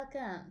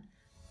welcome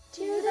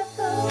to the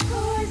Full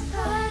Course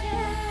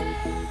Podcast.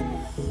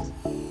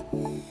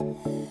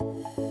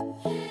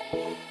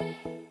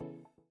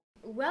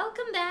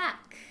 Welcome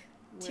back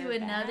to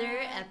another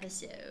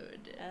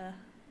episode.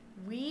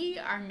 We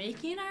are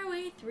making our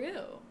way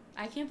through.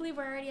 I can't believe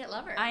we're already at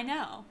Lover. I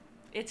know.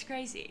 It's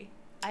crazy.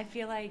 I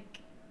feel like,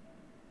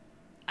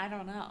 I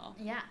don't know.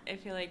 Yeah. I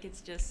feel like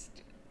it's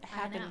just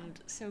happened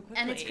so quickly.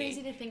 And it's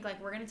crazy to think,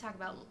 like, we're going to talk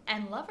about,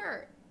 and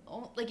Lover,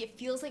 like, it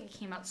feels like it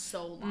came out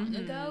so long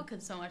ago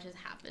because so much has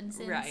happened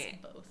since,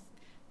 both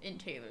in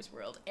Taylor's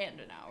world and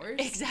in ours.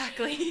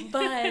 Exactly.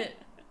 But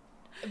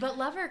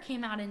Lover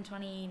came out in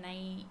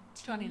 2019.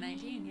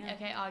 2019, yeah.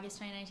 Okay, August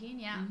 2019,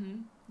 yeah. Mm-hmm.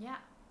 Yeah.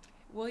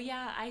 Well,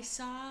 yeah, I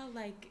saw,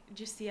 like,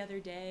 just the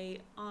other day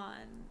on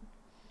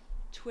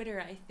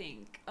Twitter, I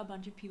think, a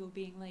bunch of people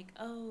being like,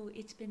 oh,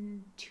 it's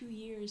been 2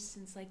 years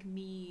since, like,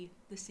 Me,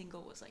 the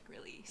single, was, like,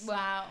 released.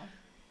 Wow.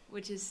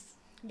 Which is...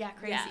 Yeah,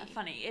 crazy. Yeah,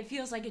 funny. It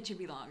feels like it should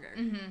be longer.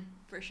 Mm-hmm.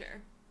 For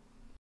sure.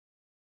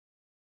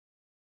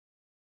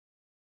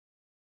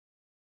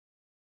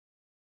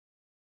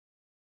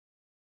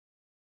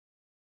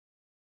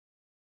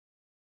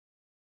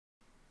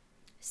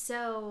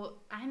 So,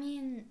 I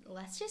mean,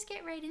 let's just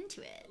get right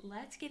into it.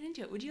 Let's get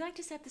into it. Would you like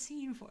to set the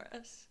scene for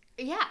us?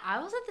 Yeah, I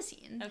will set the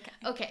scene. Okay.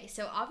 Okay,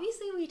 so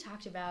obviously we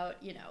talked about,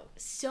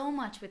 so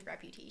much with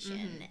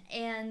Reputation.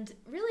 And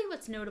really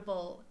what's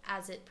notable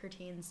as it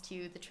pertains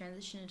to the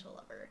transition into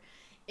Lover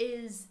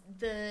is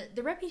the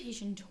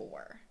Reputation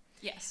tour.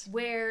 Yes.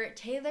 Where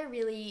Taylor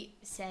really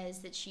says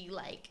that she,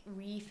 like,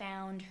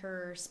 refound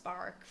her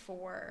spark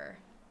for,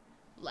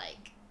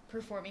 like,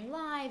 performing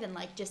live and,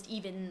 like, just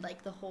even,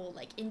 like, the whole,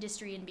 like,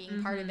 industry and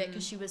being part of it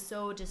because she was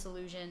so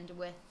disillusioned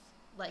with,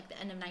 like, the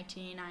end of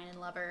 1989 and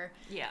Lover.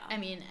 Yeah.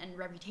 And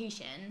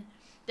Reputation,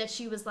 that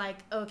she was like,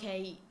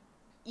 okay,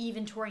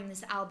 even touring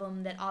this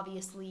album that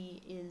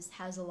obviously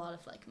has a lot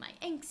of, like, my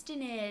angst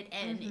in it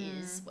and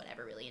is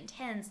whatever really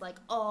intense, like,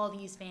 all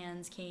these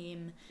fans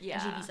came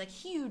and she did these, like,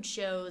 huge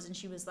shows and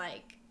she was,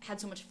 like, had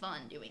so much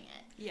fun doing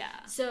it.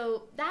 Yeah.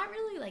 So that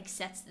really, like,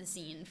 sets the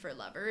scene for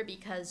Lover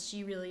because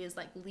she really is,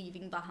 like,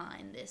 leaving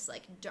behind this,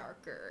 like,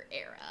 darker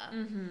era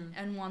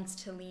and wants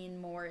to lean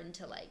more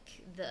into,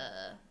 like,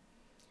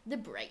 the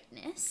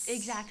brightness.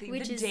 Exactly.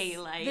 Which the is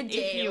daylight, the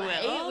daylight, if you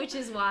will. which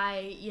is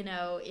why,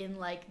 in,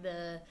 like,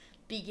 the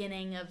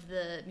beginning of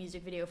the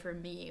music video for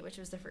Me, which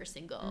was the first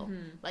single,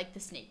 like,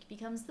 the snake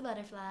becomes the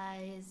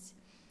butterflies.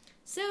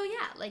 So,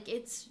 yeah, like,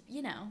 it's,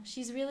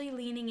 she's really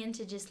leaning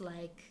into just,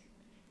 like,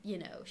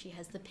 she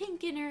has the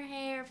pink in her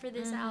hair for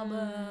this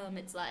album.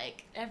 It's,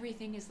 like...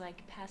 Everything is,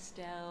 like,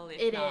 pastel,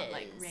 if not,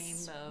 like,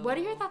 rainbow. What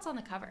are your thoughts on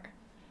the cover?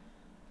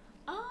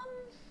 I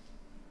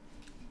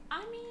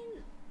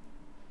mean,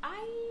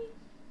 I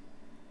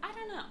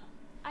don't know.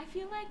 I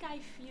feel like I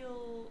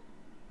feel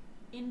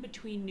in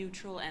between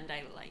neutral and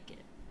I like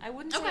it. I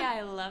wouldn't say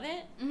I love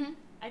it. Mm-hmm.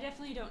 I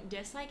definitely don't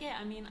dislike it.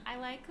 I mean, I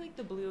like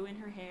the blue in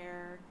her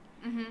hair.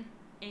 Mm-hmm.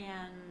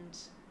 And,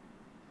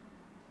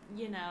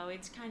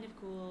 it's kind of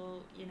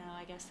cool,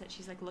 I guess that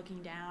she's, like,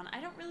 looking down.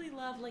 I don't really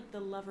love, like, the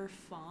Lover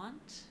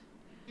font.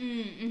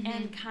 Mm-hmm.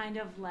 And kind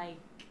of, like,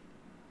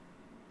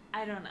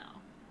 I don't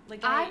know.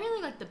 Like, I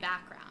really like the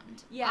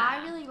background. Yeah.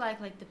 I really like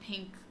the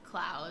pink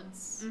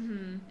clouds.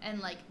 Mm-hmm. And,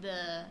 like,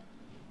 the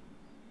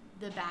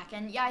back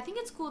end. Yeah, I think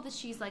it's cool that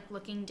she's, like,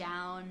 looking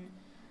down.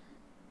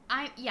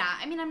 I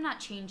mean, I'm not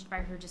changed by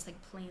her just, like,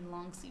 plain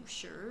long sleeve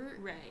shirt.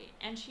 Right.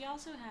 And she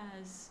also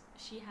has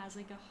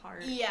like, a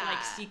heart,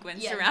 like,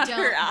 sequence around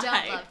her eye.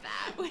 Don't love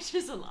that. Which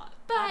is a lot.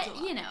 But, a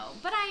lot.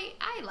 but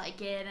I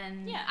like it,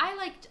 and I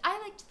liked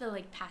the,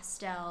 like,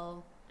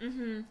 pastel,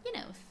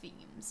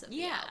 themes of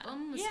the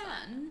album. It was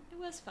fun. It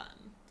was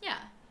fun. Yeah.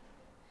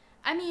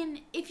 I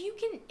mean, if you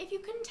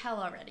couldn't tell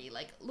already,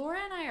 like, Laura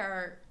and I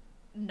are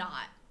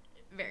not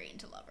very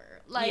into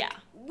Lover. Like,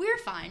 we're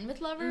fine with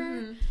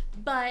Lover,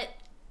 but,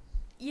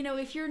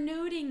 if you're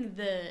noting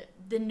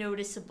the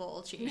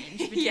noticeable change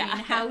between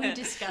how we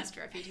discussed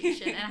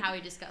Reputation and how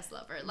we discussed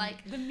Lover,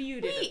 like, the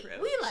muted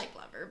approach. We like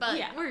Lover, but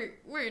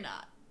we're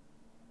not.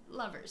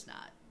 Lover's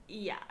not.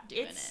 Yeah,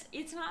 doing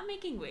it's not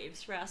making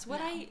waves for us.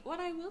 What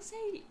I will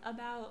say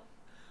about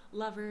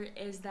Lover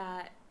is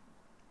that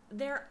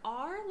there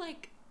are,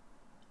 like,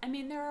 I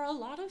mean, there are a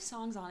lot of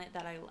songs on it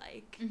that I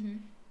like,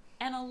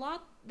 and a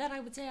lot that I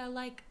would say I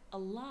like a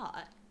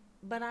lot,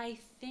 but I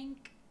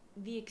think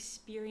the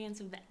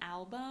experience of the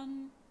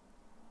album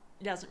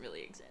doesn't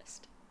really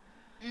exist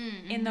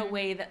in the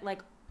way that,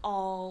 like,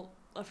 all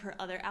of her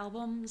other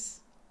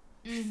albums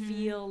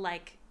feel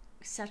like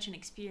such an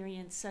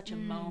experience, such a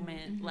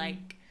moment.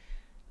 Like,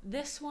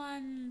 this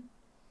one,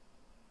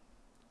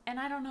 and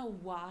I don't know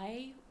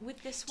why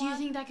with this one. Do you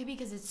think that could be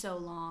because it's so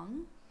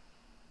long?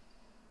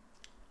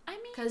 I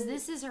mean, because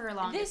this is her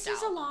longest This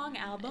is album. a long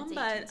album, It's 18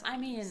 but songs. I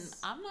mean,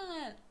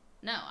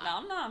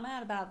 I'm not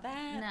mad about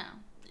that. No.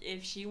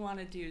 If she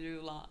wanted to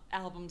do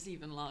albums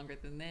even longer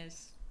than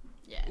this,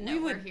 yeah, no,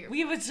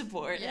 we would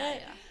support it.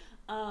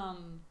 Yeah.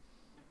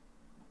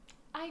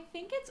 I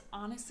think it's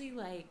honestly,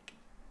 like,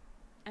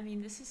 I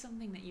mean, this is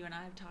something that you and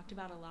I have talked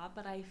about a lot,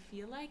 but I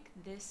feel like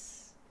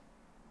this,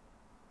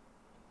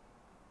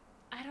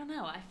 I don't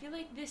know, I feel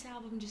like this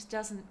album just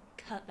doesn't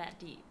cut that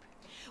deep.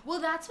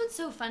 Well, that's what's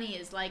so funny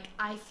is, like,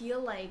 I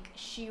feel like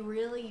she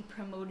really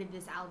promoted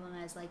this album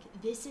as, like,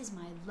 this is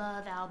my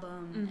love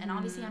album, and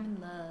obviously I'm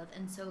in love,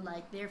 and so,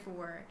 like,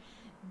 therefore,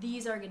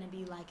 these are going to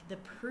be, like, the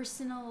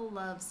personal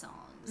love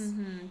songs.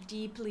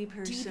 Deeply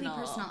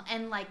personal.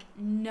 And, like,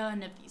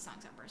 none of these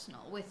songs are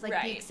personal, with, like,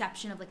 the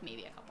exception of, like,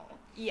 maybe a couple.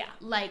 Yeah.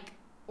 Like,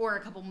 or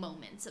a couple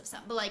moments of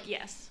some, but, like,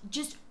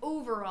 just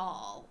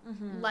overall,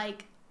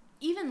 like,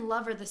 even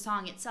Lover, the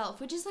song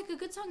itself, which is, like, a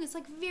good song, is,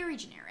 like, very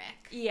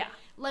generic. Yeah.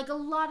 Like, a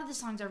lot of the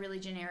songs are really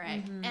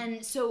generic.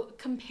 And so,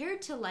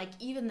 compared to, like,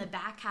 even the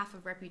back half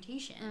of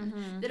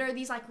Reputation, that are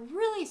these, like,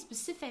 really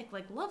specific,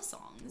 like, love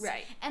songs.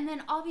 Right. And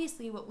then,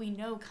 obviously, what we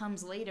know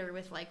comes later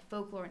with, like,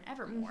 Folklore and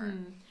Evermore.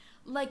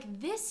 Like,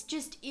 this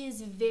just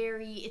is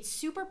very, it's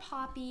super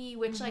poppy,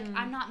 which, like,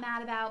 I'm not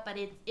mad about, but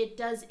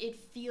it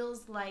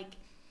feels like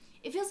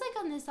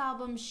on this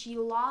album, she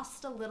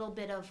lost a little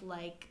bit of,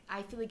 like,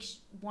 I feel like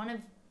one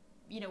of,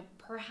 you know,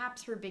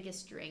 perhaps her biggest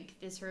strength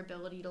is her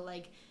ability to,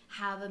 like,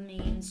 have a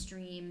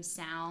mainstream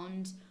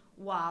sound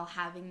while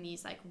having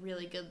these, like,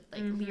 really good,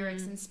 like,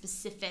 lyrics and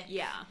specific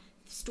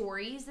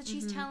stories that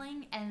she's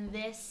telling. And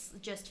this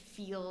just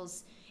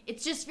feels,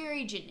 it's just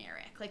very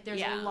generic. Like,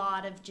 there's a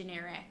lot of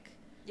generic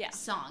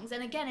songs.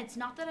 And again, it's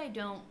not that I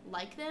don't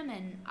like them.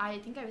 And I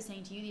think I was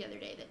saying to you the other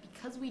day that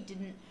because we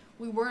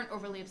weren't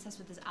overly obsessed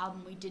with this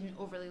album, we didn't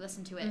overly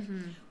listen to it.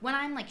 When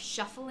I'm, like,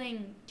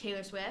 shuffling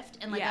Taylor Swift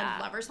and, like, a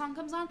Lover song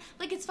comes on,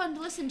 like, it's fun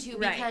to listen to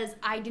because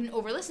I didn't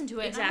over listen to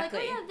it. Exactly.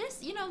 And I'm like, oh yeah,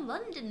 this, you know,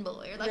 London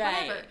Boy, or, like,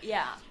 whatever.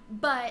 Yeah.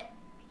 But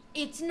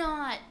it's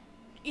not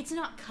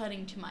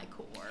cutting to my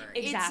core.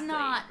 Exactly. It's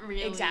not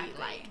really,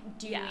 like,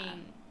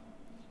 doing,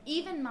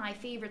 even my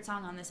favorite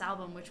song on this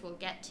album, which we'll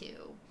get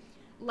to,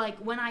 like,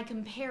 when I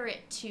compare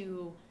it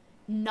to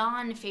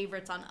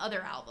non-favorites on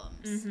other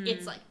albums,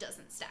 it's, like,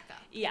 doesn't stack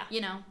up. Yeah.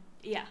 You know?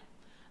 Yeah.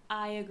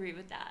 I agree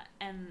with that.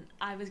 And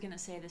I was going to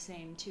say the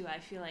same, too. I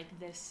feel like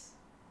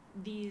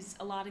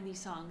a lot of these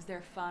songs,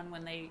 they're fun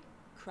when they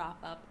crop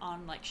up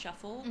on, like,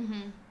 shuffle.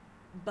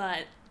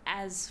 But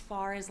as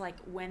far as, like,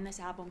 when this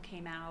album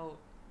came out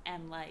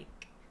and,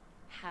 like,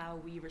 how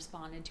we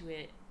responded to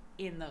it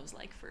in those,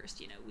 like, first,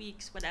 you know,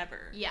 weeks,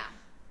 whatever. Yeah.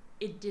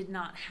 It did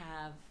not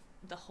have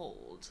the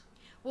hold.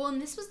 Well,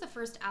 and this was the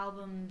first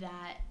album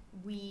that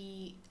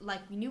we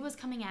knew was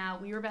coming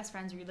out. We were best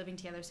friends. We were living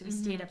together, so we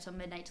stayed up till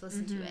midnight to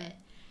listen to it.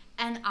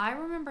 And I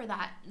remember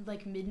that,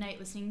 like, midnight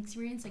listening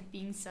experience, like,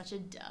 being such a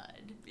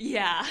dud.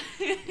 Yeah.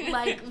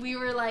 Like, we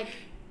were like,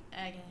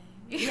 okay.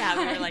 Yeah,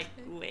 we were like,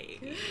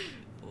 wait,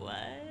 what?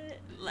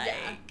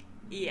 Like,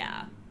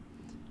 yeah.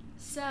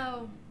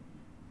 So,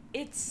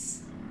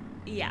 it's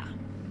an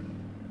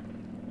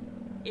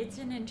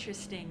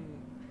interesting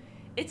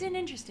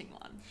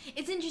one.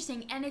 It's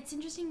interesting, and it's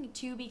interesting,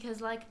 too,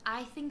 because, like,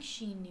 I think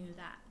she knew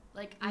that.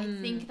 Like, I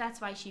think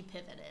that's why she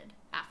pivoted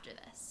after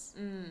this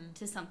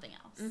to something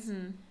else.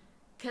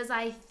 Because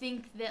I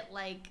think that,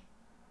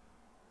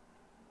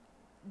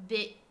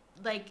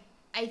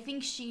 I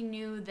think she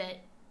knew that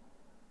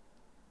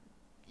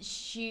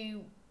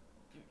she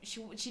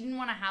didn't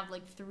want to have,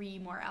 like, 3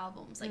 more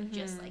albums, like,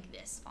 just like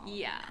this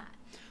following that.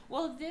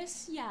 Well,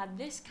 this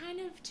kind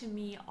of, to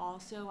me,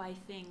 also, I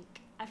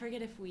think, I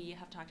forget if we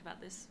have talked about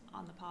this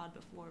on the pod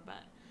before,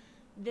 but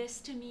this,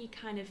 to me,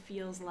 kind of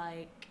feels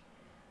like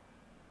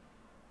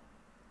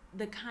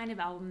the kind of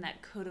album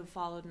that could have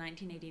followed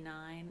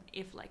 1989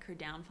 if, like, her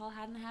downfall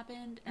hadn't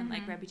happened and,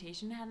 like,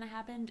 Reputation hadn't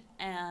happened,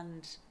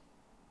 and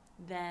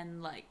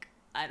then, like,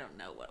 I don't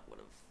know what would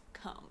have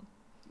come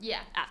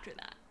after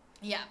that.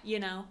 Yeah. You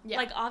know? Yeah.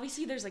 Like,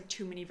 obviously there's, like,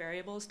 too many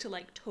variables to,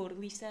 like,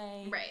 totally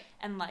say. Right.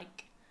 And,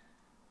 like,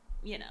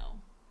 you know,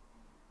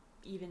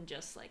 even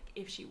just, like,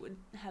 if she would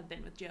have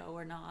been with Joe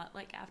or not,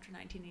 like, after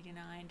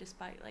 1989,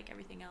 despite, like,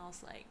 everything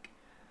else, like...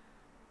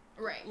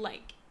 Right.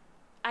 Like,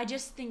 I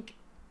just think...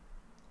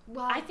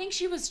 Well, I think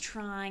she was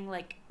trying,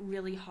 like,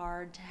 really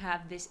hard to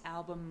have this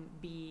album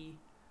be,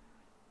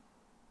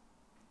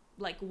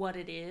 like, what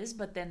it is,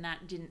 but then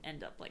that didn't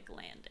end up, like,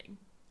 landing.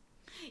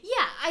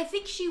 Yeah, I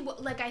think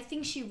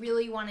she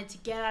really wanted to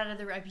get out of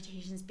the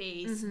Reputation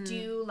space,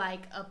 do,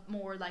 like, a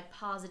more, like,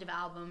 positive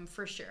album,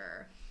 for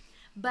sure.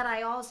 But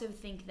I also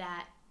think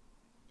that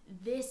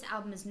this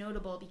album is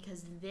notable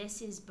because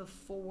this is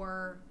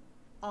before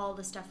all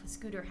the stuff with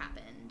Scooter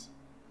happened.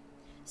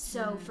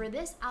 So for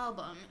this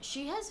album,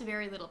 she has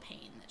very little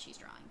pain that she's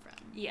drawing from.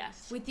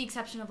 Yes. With the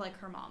exception of, like,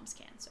 her mom's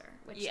cancer,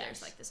 which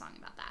there's, like, the song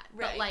about that.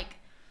 Right. But, like,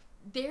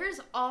 there's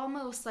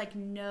almost, like,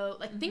 no...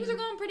 Like, things are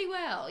going pretty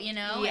well, you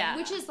know? Yeah.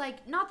 Which is,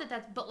 like, not that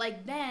that's... But,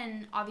 like,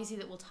 then, obviously,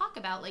 that we'll talk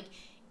about, like,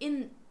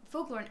 in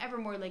Folklore and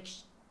Evermore, like...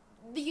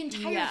 The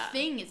entire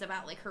thing is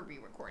about, like, her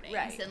re-recordings.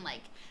 Right. And,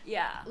 like...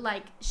 Yeah.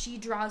 Like, she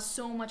draws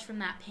so much from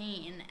that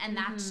pain, and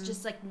that's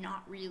just, like,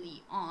 not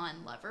really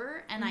on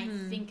Lover. And I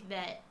think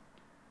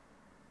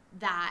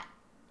that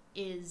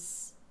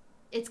is...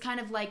 It's kind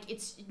of like...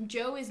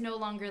 Joe is no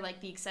longer,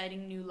 like, the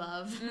exciting new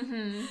love.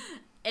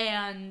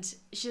 and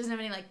she doesn't have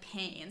any like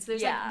pain. So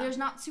there's like there's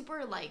not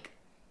super like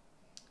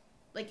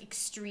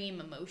extreme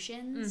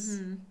emotions.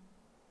 Mm-hmm.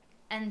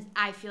 And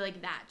I feel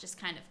like that just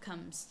kind of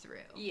comes through.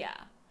 Yeah.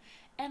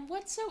 And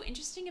what's so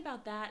interesting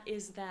about that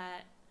is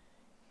that,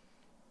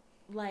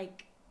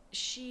 like,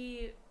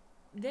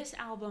 this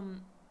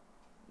album,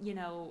 you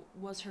know,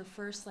 was her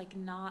first, like,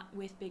 not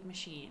with Big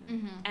Machine.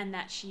 Mm-hmm. And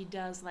that she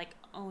does, like,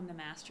 own the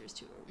masters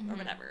to or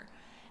whatever.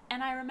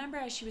 And I remember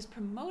as she was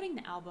promoting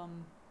the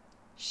album,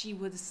 she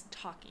was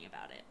talking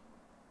about it.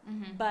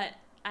 Mm-hmm. But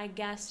I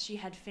guess she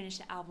had finished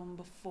the album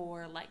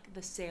before, like,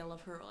 the sale of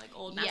her, like,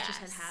 old masters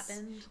had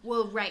happened.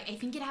 Well, right. I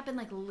think it happened,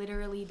 like,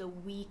 literally the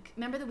week...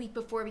 Remember the week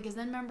before? Because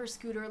then, remember,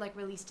 Scooter, like,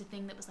 released a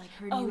thing that was, like,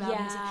 her new album.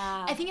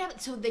 Yeah. I think it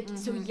happened... So,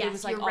 yes,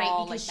 was, like, you're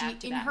right. Because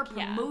she, in her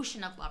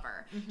promotion of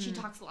Lover, she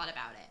talks a lot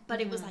about it. But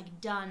it was, like,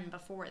 done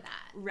before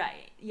that.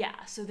 Right.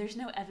 Yeah. So, there's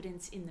no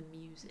evidence in the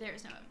music.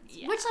 There's no evidence.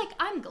 Yeah. Which, like,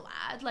 I'm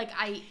glad. Like,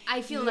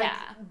 I feel like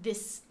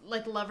this...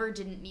 Like, Lover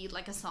didn't need,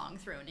 like, a song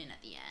thrown in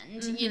at the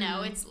end. Mm-hmm. You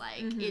know? It's,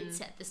 like, it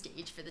set the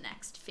stage for the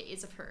next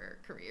phase of her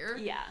career.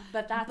 Yeah,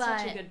 but that's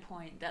such a good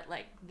point that,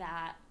 like,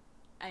 that,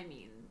 I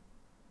mean,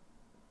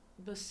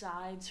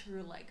 besides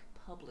her, like,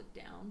 public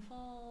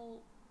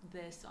downfall,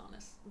 the song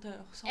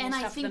and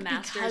I think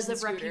because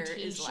of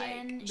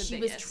Reputation, like, she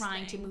was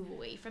trying to move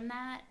away from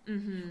that.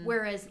 Mm-hmm.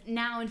 Whereas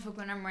now in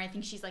Folk Number, I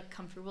think she's, like,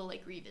 comfortable,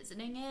 like,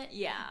 revisiting it.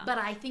 Yeah. But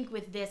I think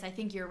with this, I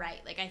think you're right.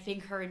 Like, I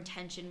think her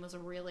intention was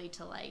really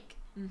to, like,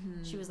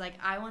 she was like,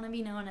 I want to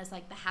be known as,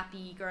 like, the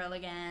happy girl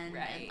again.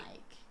 Right. And, like,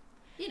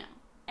 you know.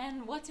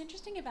 And what's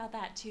interesting about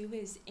that too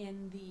is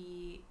in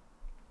the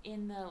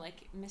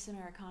like Miss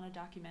Americana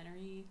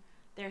documentary,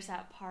 there's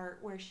that part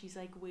where she's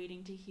like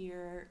waiting to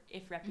hear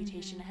if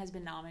Reputation has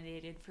been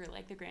nominated for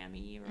like the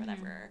Grammy or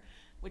whatever,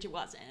 which it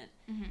wasn't.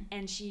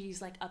 And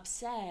she's like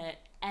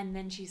upset, and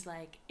then she's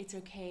like, it's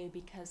okay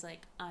because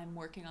like I'm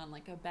working on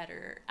like a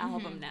better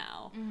album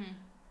now.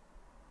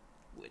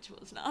 Which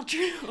was not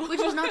true.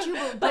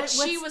 But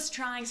she was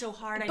trying so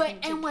hard, I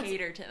think, to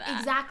cater to that.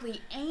 Exactly.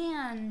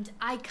 And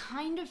I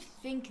kind of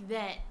think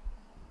that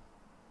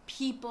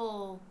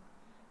people,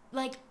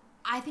 like,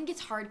 I think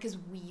it's hard because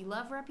we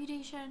love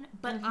Reputation,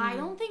 but I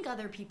don't think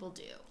other people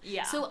do.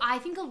 Yeah. So I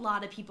think a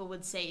lot of people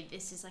would say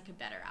this is, like, a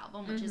better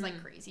album, which is, like,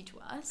 crazy to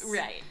us.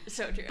 Right.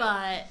 So true.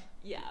 But...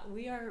 yeah,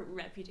 we are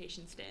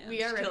Reputation stans.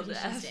 We are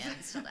Reputation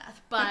stans till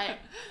death.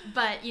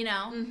 But, you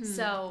know,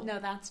 so... No,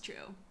 that's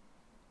true.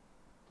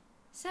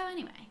 So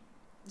anyway,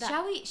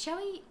 shall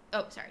we?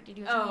 Oh, sorry. Did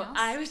you have something else?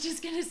 I was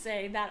just gonna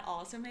say that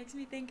also makes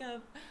me think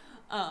of,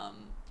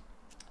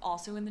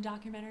 also in the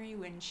documentary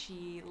when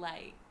she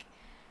like,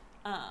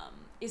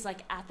 is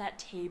like at that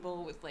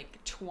table with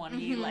like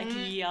 20 like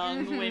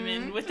young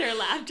women with their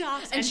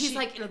laptops, and she's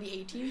like, it'll be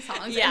 18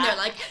 songs, and they're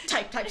like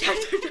type.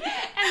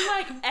 And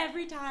like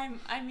every time,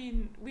 I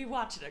mean, we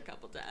watched it a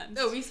couple times.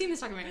 Oh, we've seen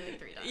this documentary like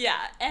 3 times.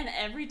 Yeah, and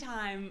every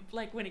time,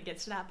 like when it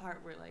gets to that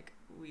part, we're like,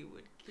 we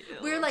would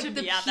kill. We're like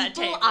the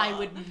people I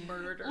would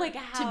murder. Like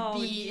how to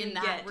be in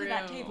that room. To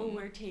that table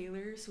where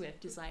Taylor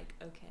Swift is like,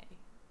 okay,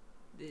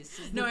 this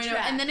is the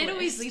track and then it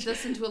always leads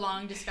us into a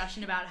long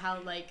discussion about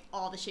how like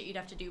all the shit you'd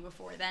have to do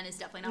before then is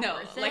definitely not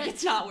worth it. Like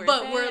it's not worth it.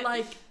 But we're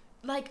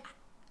like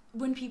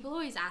when people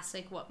always ask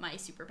like what my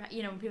superpower,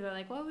 you know, when people are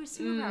like, what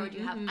superpower would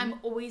you have? I'm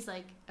always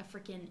like a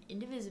freaking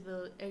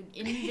indivisible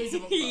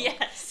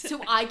yes. So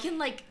I can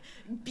like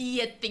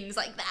be at things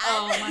like that.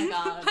 Oh my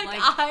god. like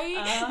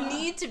I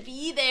need to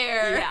be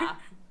there. Yeah.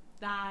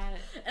 That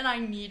and I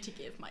need to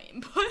give my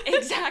input.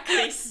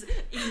 Exactly.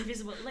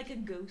 Invisible, like a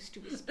ghost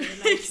whisper.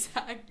 Like,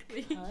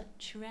 exactly. Cut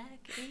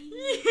track 8.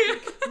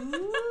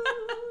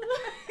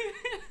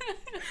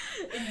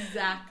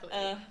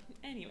 Exactly.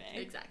 Anyway.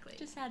 Exactly.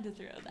 Just had to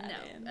throw that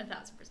in. 1,000%.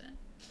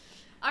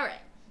 All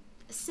right.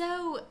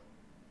 So,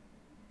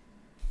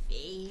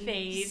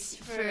 faves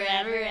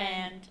forever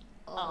and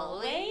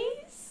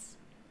always.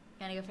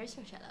 You wanna go first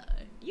or shall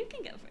I? You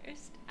can go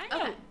first. I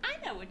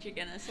know what you're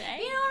gonna say.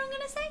 You know what I'm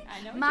gonna say?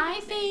 I know what my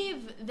you're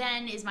gonna fave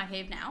then is my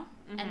fave now,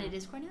 and it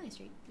is Cornelia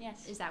Street.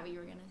 Yes. Is that what you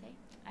were gonna say?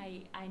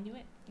 I knew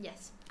it.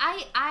 Yes.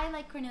 I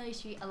like Cornelia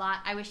Street a lot.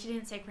 I wish you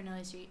didn't say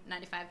Cornelia Street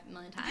 95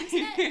 million times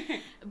in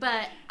it,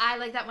 but I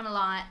like that one a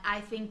lot. I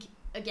think,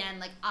 again,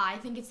 like, I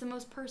think it's the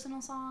most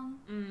personal song.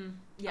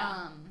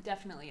 Yeah,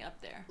 definitely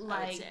up there,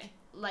 I would say.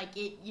 Like,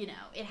 it, you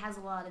know, it has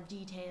a lot of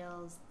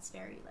details. It's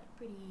very, like,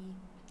 pretty.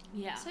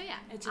 Yeah. So, yeah.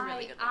 It's a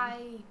really good one.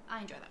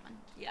 I enjoy that one.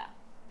 Yeah.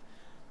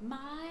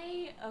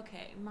 My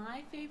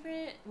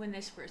favorite when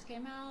this first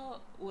came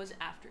out was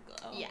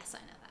Afterglow. Yes, I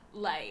know that.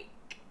 Like.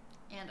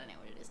 And I know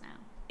what it is now.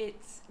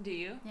 Do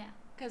you? Yeah.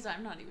 Because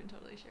I'm not even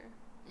totally sure.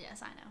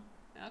 Yes, I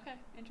know. Okay,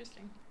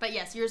 interesting. But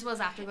yes, yours was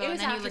Afterglow, and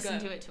then you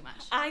listened to it too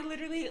much. I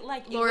literally,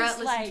 like, Laura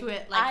listened to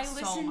it, like, I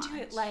listened to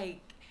it,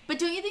 like... But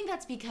don't you think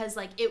that's because,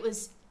 like, it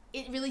was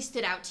it really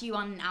stood out to you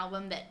on an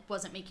album that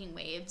wasn't making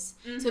waves.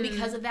 So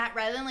because of that,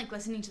 rather than like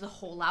listening to the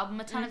whole album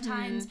a ton of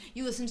times,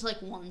 you listen to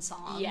like one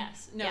song.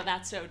 Yes. No,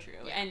 that's so true.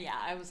 Yeah. And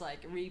I was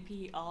like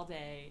repeat all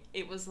day.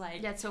 It was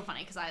like that's so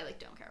funny because I like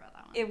don't care about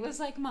that one. It was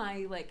like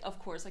my like of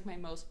course like my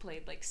most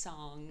played like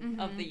song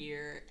of the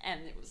year,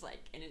 and it was like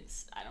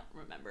I don't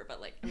remember, but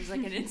like it was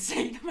like an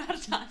insane amount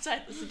of times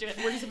I listened to it.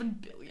 47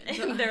 billion.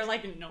 And they're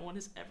like, no one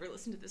has ever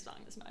listened to this song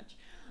this much.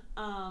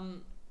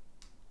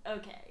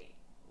 Okay.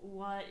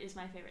 What is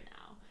my favorite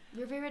now?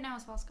 Your favorite now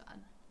is False God.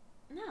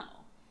 No.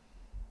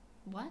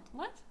 What?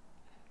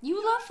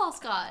 You love False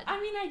God. I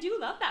mean, I do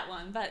love that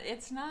one, but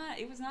it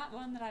was not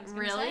one that I was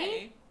going to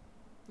say.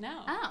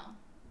 No. Oh.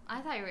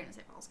 I thought you were going to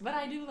say False God. But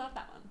I do love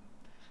that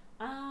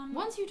one.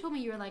 Once you told me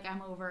you were like,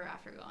 I'm over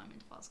after going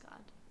into False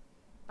God.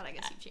 But I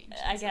guess you've changed.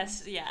 I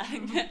guess, yeah.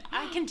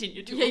 I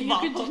continue to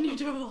evolve. You continue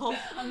to evolve.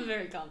 I'm a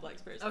very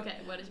complex person. Okay,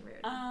 what is your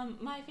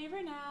favorite? My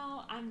favorite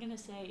now, I'm going to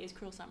say, is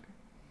Cruel Summer.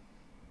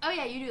 Oh,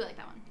 yeah, you do like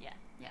that one. Yeah.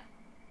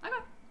 Okay.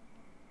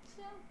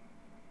 So,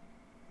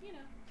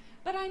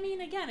 But I mean,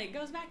 again, it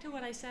goes back to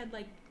what I said.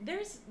 Like,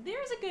 there's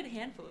a good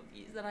handful of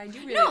these that I do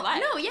really like.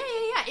 No, yeah.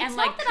 It's and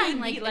not like that I'm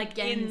like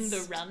against... in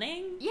the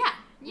running. Yeah.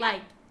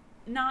 Like,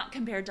 not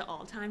compared to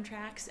all-time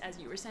tracks, as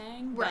you were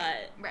saying.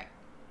 Right.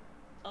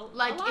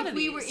 Like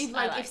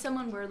if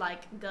someone were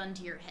like gun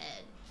to your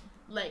head,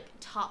 like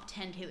top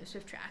 10 Taylor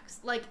Swift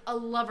tracks, like a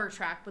Lover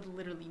track would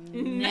literally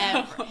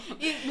never.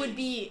 It would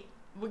be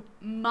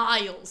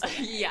miles away.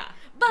 Yeah.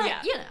 But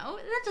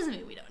that doesn't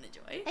mean we don't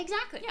enjoy.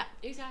 Exactly. Yeah.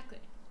 Exactly.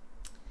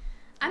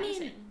 I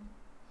mean,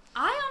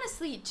 I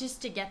honestly,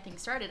 just to get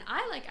things started,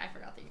 I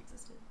Forgot That You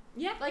Existed.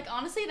 Yeah. Like,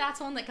 honestly,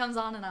 that's one that comes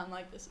on and I'm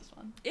like, this is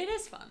fun. It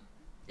is fun.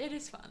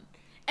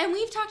 And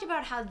we've talked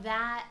about how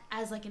that,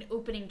 as like an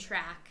opening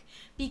track,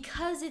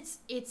 because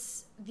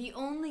it's the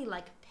only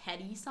like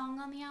petty song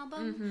on the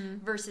album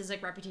versus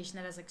like Reputation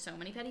that has like so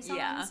many petty songs.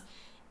 Yeah.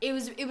 It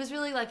was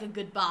really like a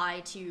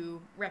goodbye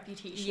to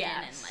Reputation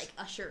and like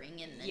ushering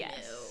in the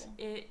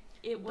new.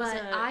 It was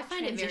I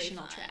find it very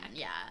transitional fun. track.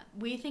 Yeah.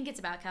 We think it's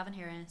about Calvin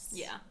Harris.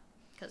 Yeah.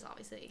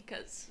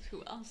 Because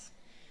who else?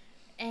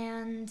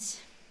 And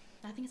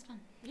I think it's fun.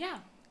 Yeah,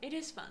 it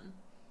is fun.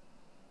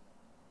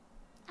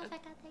 I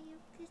forgot that you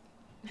existed.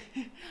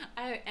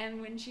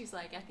 And when she's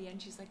like, at the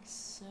end, she's like,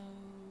 so,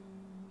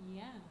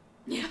 yeah.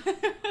 Yeah.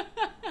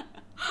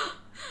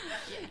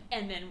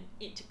 And then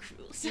into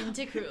Cruel Summer.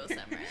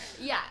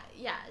 Yeah.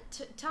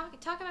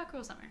 Talk about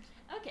Cruel Summer.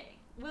 Okay.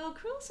 Well,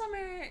 Cruel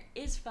Summer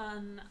is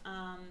fun.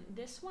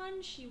 This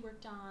one she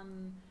worked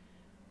on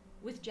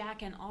with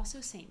Jack and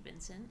also St.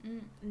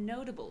 Vincent.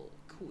 Notable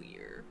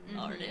queer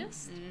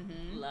artist.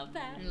 Love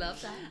that.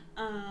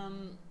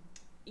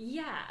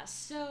 Yeah,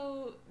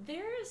 so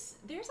there's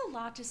a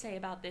lot to say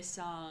about this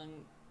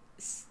song.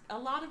 A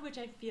lot of which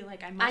I feel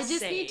like I must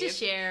save. Need to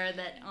share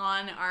that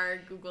on our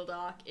Google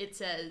Doc it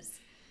says,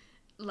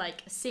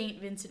 like, St.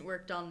 Vincent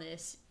worked on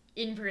this,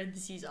 in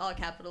parentheses, all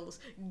capitals,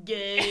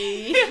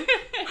 gay.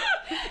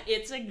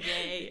 It's a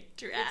gay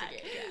track.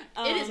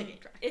 It is a gay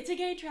track. It's a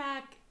gay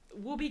track.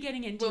 We'll be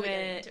getting into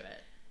it.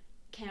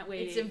 Can't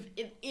wait.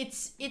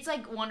 It's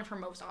like one of her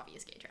most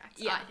obvious gay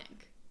tracks, I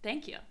think.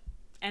 Thank you.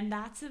 And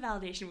that's the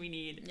validation we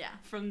need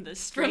from the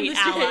straight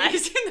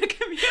allies in the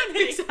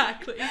community.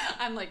 Exactly.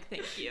 I'm like,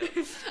 thank you.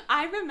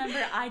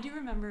 I do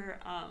remember,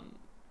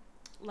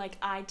 like,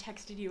 I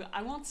texted you,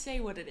 I won't say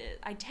what it is.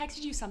 I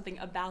texted you something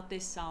about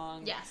this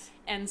song. Yes.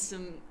 And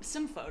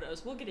some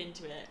photos. We'll get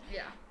into it.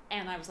 Yeah.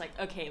 And I was like,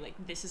 okay, like,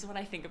 this is what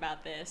I think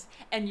about this.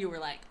 And you were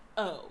like,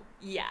 oh,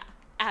 yeah.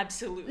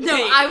 Absolutely. No,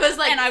 I was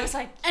like,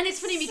 and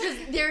it's funny because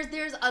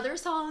there's other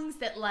songs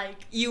that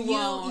like you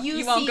won't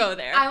go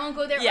there. I won't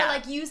go there. Yeah. Or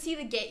like you see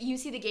the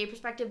gay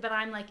perspective, but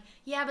I'm like,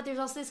 yeah, but there's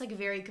also this like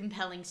very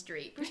compelling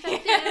straight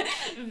perspective.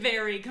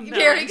 very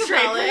compelling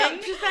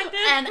perspective.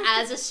 And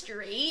as a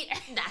straight,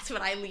 that's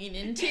what I lean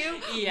into.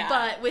 Yeah.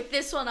 But with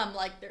this one, I'm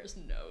like, there's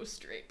no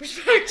straight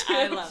perspective.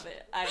 I love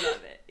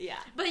it. Yeah.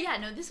 But yeah,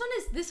 no, this one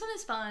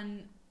is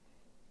fun.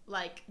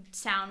 Like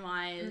sound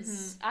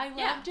wise, I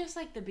love just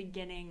like the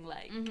beginning,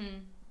 like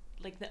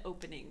like the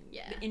opening,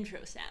 the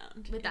intro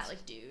sound with that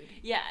like dude.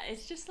 Yeah,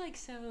 it's just like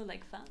so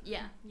like fun.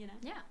 Yeah, you know.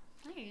 Yeah,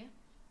 I hear you.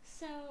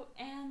 So,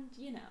 and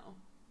you know,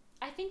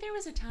 I think there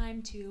was a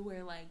time too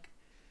where like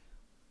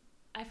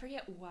I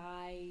forget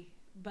why,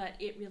 but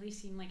it really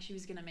seemed like she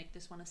was gonna make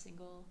this one a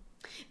single.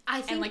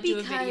 I think like,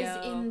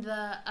 because in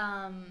the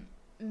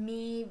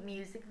Me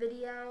music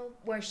video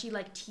where she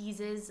like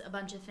teases a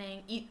bunch of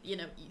things,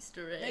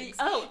 Easter eggs.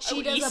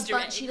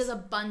 She does a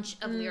bunch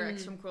of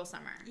lyrics from Cruel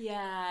Summer.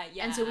 Yeah.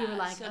 And so we were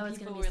like, it's gonna be a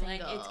single.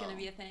 Like, it's gonna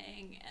be a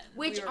thing. And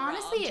which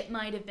honestly, it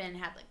might have been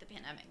had like the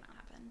pandemic not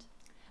happened.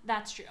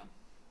 That's true.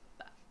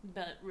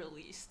 But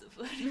release the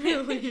footage.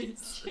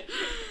 Release.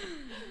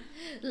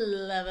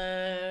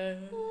 Lover.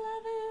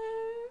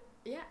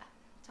 Yeah.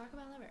 Talk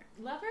about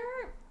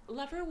Lover.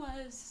 Lover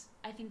was,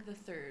 I think, the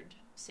third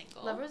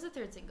single. Lover was the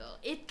third single.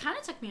 It kind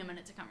of took me a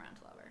minute to come around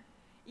to Lover.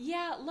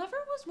 Yeah, Lover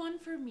was one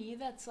for me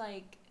that's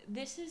like,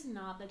 this is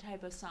not the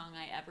type of song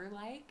I ever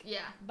like.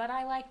 Yeah. But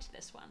I liked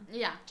this one.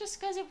 Yeah. Just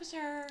because it was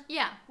her.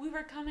 Yeah. We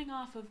were coming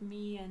off of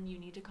Me and You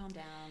Need to Calm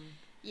Down.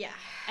 Yeah.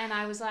 And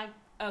I was like,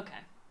 okay.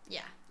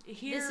 Yeah.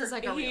 This is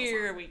like a real song.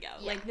 Here we go.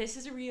 Yeah. Like, this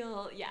is a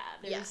real,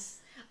 there's...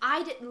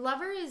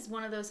 Lover is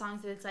one of those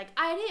songs that it's like,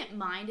 I didn't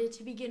mind it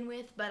to begin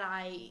with, but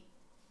I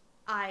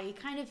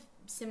kind of,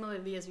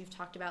 similarly as we've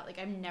talked about, like,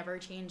 I'm never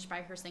changed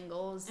by her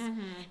singles.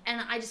 Mm-hmm.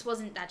 And I just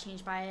wasn't that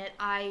changed by it.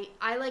 I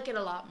like it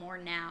a lot more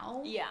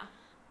now. Yeah.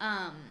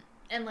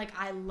 And, like,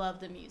 I love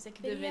the music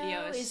video. The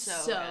video is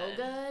so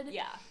good.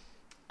 Yeah.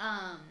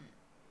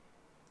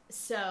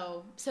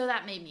 So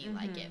that made me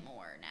like it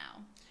more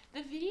now.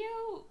 The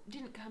video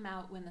didn't come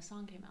out when the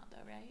song came out,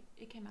 though, right?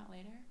 It came out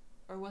later?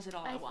 Or was it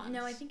all at once?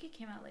 No, I think it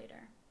came out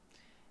later.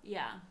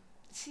 Yeah.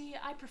 See,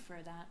 I prefer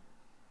that.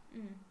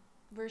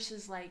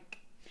 Versus, like...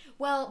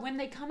 Well... When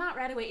they come out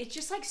right away, it's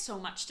just, like, so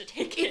much to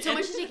take in. It's so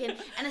much to take in.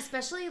 And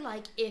especially,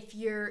 like, if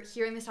you're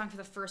hearing the song for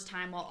the first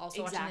time while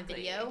also watching the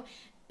video...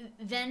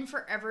 Then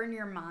forever in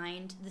your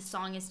mind, the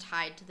song is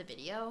tied to the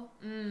video.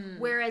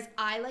 Whereas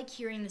I like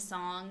hearing the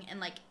song and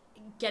like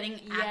getting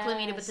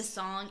acclimated with the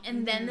song,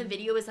 and then the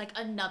video is like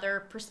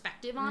another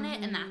perspective on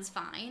it, and that's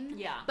fine.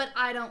 Yeah. But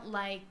I don't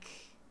like...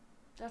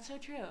 That's so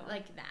true.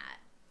 Like that.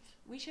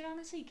 We should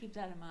honestly keep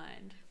that in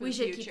mind. We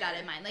should keep that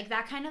in mind. Like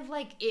that kind of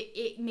like,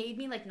 it made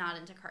me like not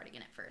into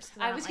Cardigan at first.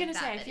 I was going to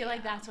say, I feel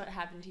like that's what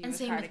happened to you and with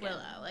same Cardigan. with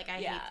Willow. Like I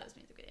hate those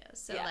music videos.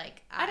 So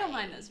like I don't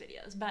mind those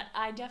videos, but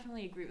I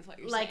definitely agree with what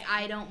you're saying. Like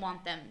I don't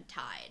want them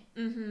tied.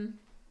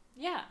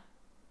 Yeah.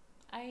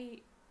 I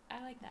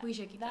like that. We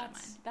should keep that in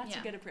mind. That's a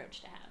good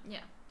approach to have. Yeah.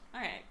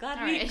 All right.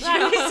 Glad we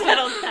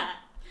settled that.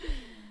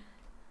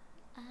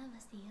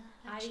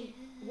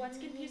 What's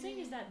confusing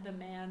is that the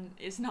man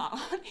is not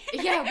on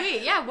here. Yeah,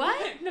 wait, yeah,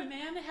 what? The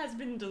man has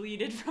been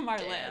deleted from our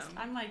list.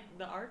 I'm like,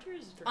 the Archer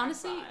is track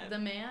honestly, 5. the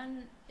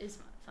man is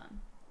fun.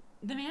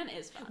 The man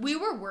is fun. We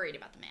were worried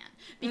about the man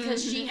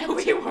because she had...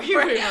 we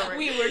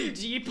were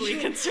deeply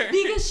concerned.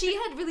 Because she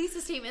had released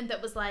a statement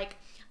that was like,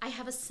 I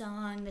have a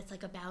song that's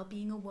like about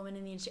being a woman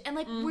in the industry, and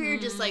like we're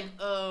just like,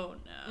 oh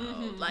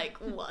no, like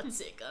what's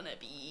it gonna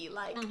be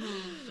like?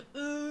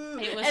 Ooh.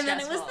 It was and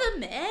then it was the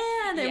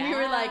man, and we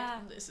were like,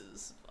 this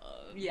is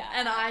fun. Yeah,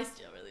 and I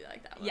still really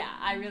like that one. Yeah,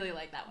 I really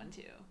like that one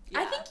too. Yeah.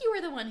 I think you were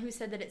the one who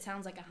said that it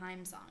sounds like a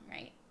Haim song,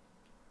 right?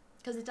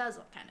 Because it does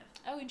look kind of.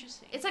 Oh,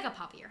 interesting. It's like a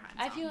poppier Haim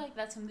song. I feel like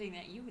that's something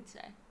that you would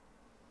say.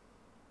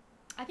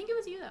 I think it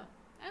was you though.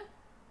 Oh,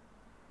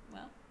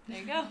 well, there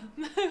you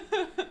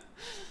go.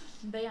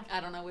 But yeah. I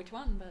don't know which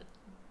one, but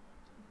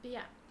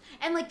yeah.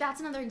 And like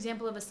that's another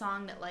example of a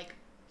song that like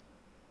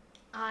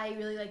I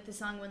really liked the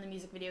song when the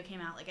music video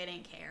came out. Like I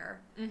didn't care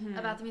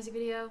about the music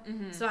video.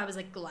 So I was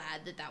like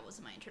glad that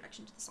was my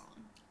introduction to the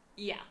song.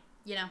 Yeah.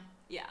 You know?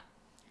 Yeah.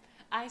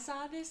 I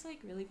saw this like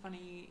really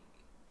funny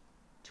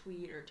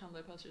tweet or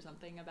Tumblr post or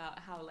something about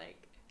how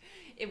like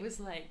it was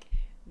like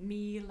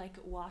me like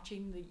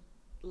watching the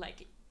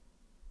like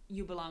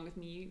You Belong With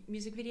Me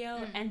music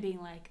video and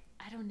being like,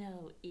 I don't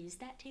know, is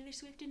that Taylor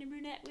Swift in a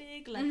brunette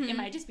wig? Like, it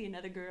might just be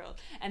another girl.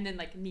 And then,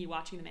 like, me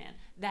watching the man,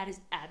 that is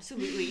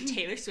absolutely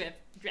Taylor Swift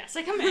dressed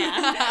like a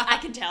man. I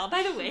can tell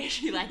by the way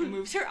she, like,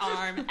 moves her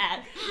arm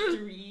at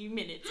 3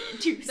 minutes and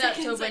 2 seconds.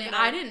 That's so funny.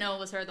 I didn't know it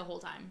was her the whole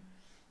time.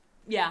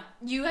 Yeah.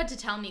 You had to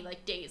tell me,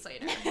 like, days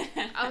later.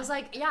 I was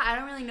like, yeah, I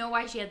don't really know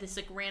why she had this,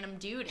 like, random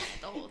dude in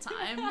it the whole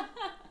time.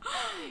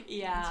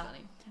 Yeah. That's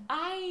funny.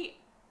 I,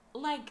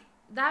 like...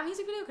 That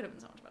music video could have been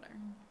so much better.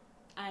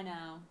 I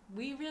know.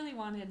 We really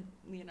wanted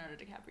Leonardo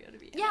DiCaprio to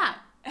be in it. Yeah.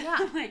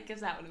 Like,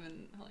 because that would have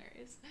been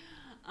hilarious.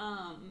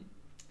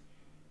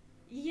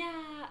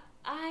 Yeah,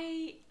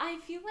 I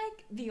feel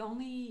like the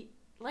only,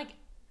 like,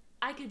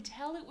 I could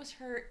tell it was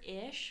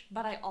her-ish,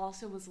 but I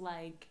also was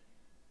like,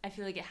 I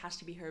feel like it has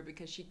to be her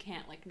because she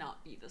can't, like,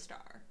 not be the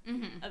star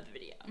of the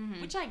video.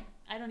 Which I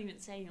don't even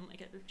say in,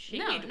 like, a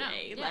shade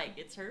way. Yeah. Like,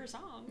 it's her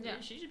song.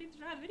 Yeah. She should be the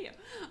star of the video.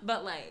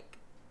 But, like,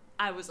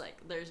 I was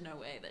like, there's no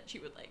way that she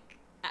would, like,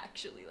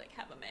 actually like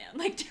have a man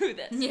like do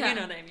this. You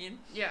know what I mean?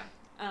 Yeah.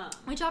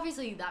 Which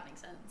obviously that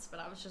makes sense, but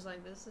I was just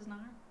like, this is not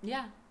her.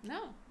 Yeah.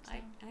 No. So,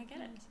 I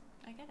get it.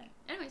 I get it.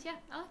 Anyways, yeah,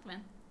 I like the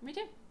man. Me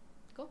too.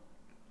 Cool.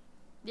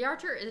 The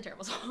Archer is a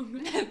terrible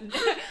song.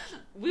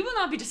 We will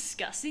not be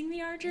discussing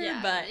The Archer,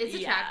 but it's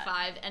a track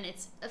 5 and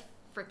it's a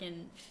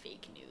freaking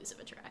fake news of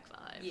a track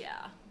 5.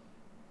 Yeah.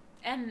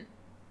 And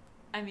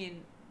I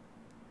mean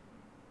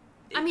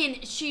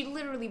she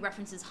literally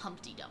references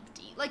Humpty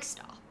Dumpty. Like,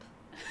 stop.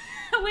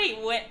 Wait,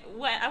 what?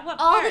 At what part?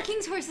 All the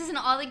king's horses and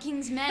all the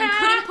king's men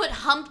couldn't put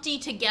Humpty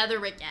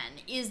together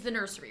again is the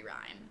nursery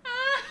rhyme.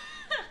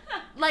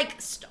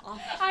 Like, stop.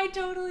 I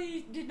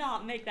totally did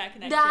not make that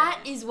connection.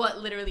 That is what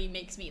literally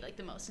makes me, like,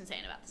 the most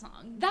insane about the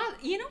song. That,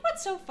 you know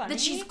what's so funny? That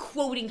she's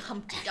quoting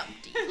Humpty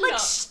Dumpty. Like,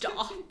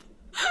 stop.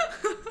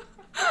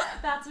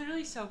 That's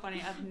literally so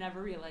funny. I've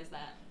never realized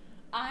that.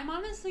 I'm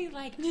honestly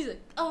like... He's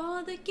like,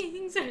 all the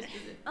king's horses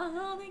and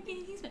all the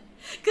king's men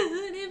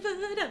couldn't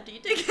put Humpty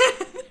together.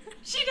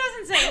 She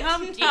doesn't say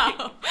Humpty.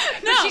 No.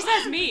 She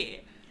says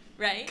me.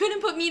 Right? Couldn't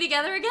put me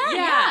together again.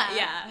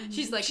 Yeah.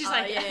 She's like,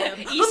 I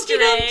am Easter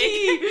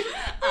egg.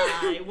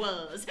 I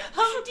was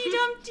Humpty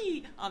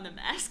Dumpty on The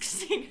Masked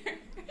Singer.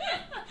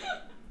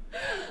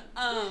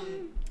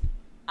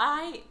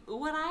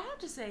 What I have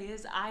to say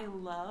is I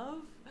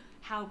love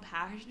how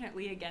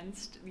passionately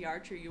against the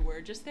archer you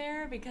were just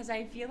there, because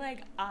I feel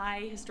like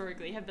I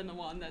historically have been the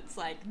one that's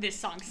like, this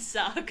song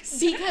sucks.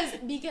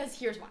 Because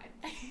here's why.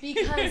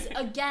 Because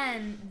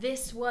again,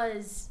 this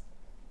was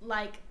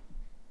like,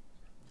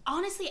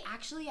 honestly,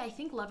 actually, I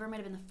think Lover might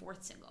have been the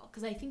 4th single,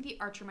 because I think the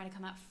Archer might have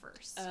come out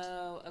first.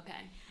 Oh,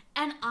 okay.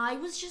 And I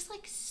was just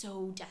like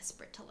so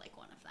desperate to like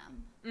one of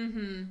them.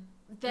 Mm-hmm.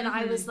 That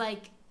I was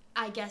like,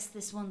 I guess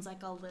this one's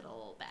like a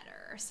little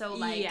better. So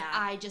like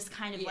I just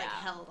kind of like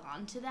held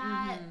on to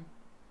that.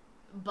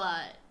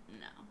 But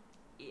no.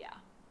 Yeah.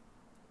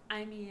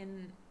 I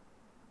mean,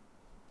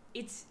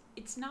 it's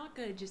not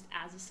good just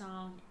as a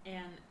song,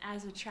 and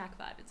as a track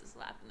 5 it's a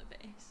slap in the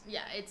face.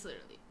 Yeah, it's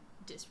literally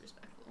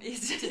disrespectful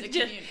to the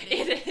community.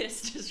 It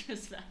is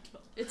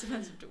disrespectful. It's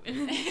offensive to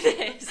women.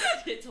 It is.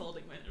 It's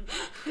holding women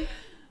back.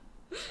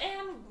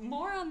 And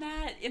more on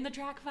that in the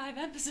track 5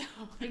 episode.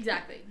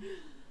 Exactly.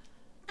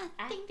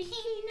 I think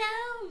he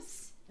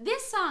knows.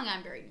 This song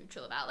I'm very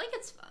neutral about. Like,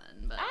 it's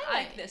fun, but I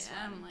like this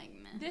one. I'm like,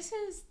 meh. This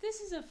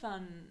is a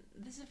fun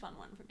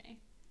one for me.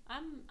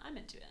 I'm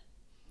into it.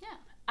 Yeah.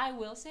 I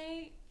will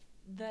say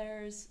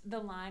there's the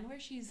line where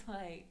she's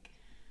like,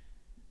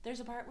 there's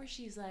a part where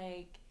she's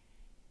like,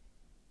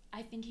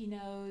 I think he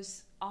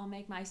knows I'll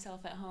make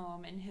myself at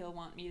home and he'll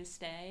want me to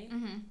stay.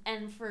 Mm-hmm.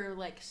 And for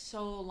like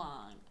so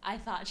long, I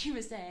thought she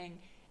was saying,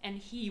 and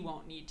he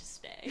won't need to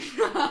stay.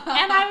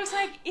 And I was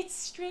like, it's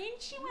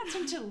strange she wants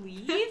him to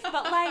leave,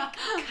 but like,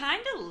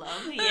 kind of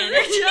love the energy.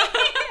 Like,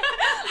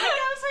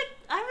 I was like,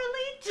 I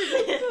relate to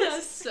this.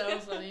 That's so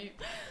funny.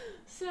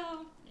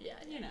 So, yeah,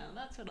 you know,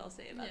 that's what I'll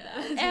say about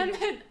that. And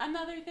then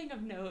another thing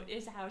of note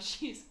is how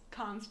she's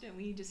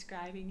constantly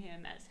describing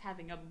him as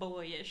having a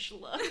boyish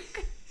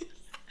look.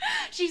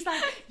 She's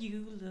like,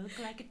 you look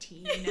like a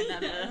teen,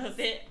 and I love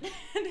it.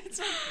 And it's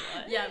like,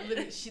 what? Yeah,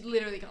 she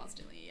literally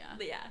constantly,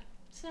 Yeah.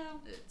 So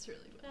it's really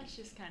funny. That's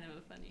just kind of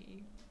a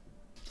funny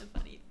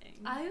thing.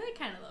 I like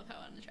kind of love how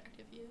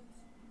unattractive he is.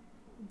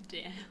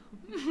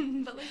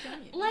 Damn. But like,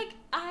 don't you?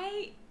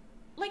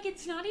 Like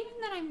it's not even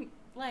that I'm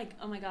like,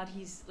 oh my god,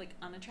 he's like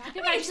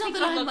unattractive. I just think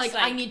that I'm like,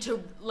 I need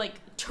to like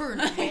turn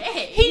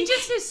away. He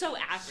just is so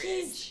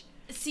average.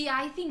 See,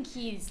 I think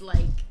he's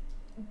like,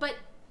 but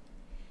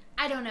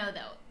I don't know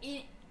though.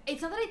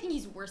 It's not that I think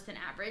he's worse than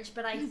average,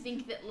 but I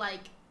think that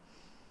like.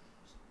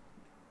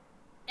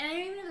 And I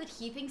don't even know that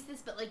he thinks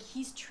this, but like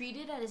he's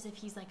treated as if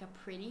he's like a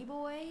pretty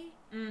boy,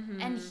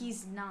 and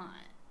he's not.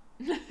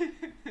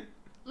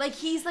 Like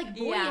he's like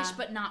boyish,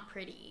 but not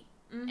pretty,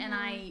 and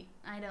I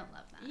don't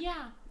love that.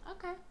 Yeah.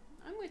 Okay.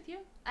 I'm with you.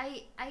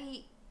 I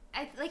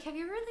like. Have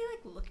you ever really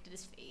like looked at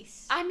his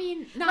face? I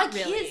mean, not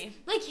like really.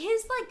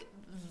 His like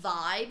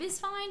vibe is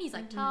fine. He's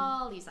like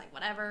tall. He's like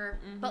whatever,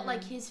 but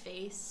like his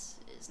face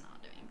is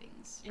not doing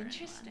things.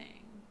 Interesting.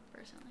 Anyone,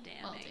 personally,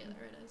 damn. Well,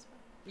 Taylor it is.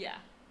 But. Yeah.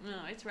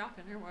 No, it's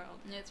rocking her world.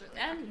 It's really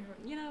and rocking her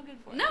world. You know, good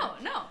for you. No,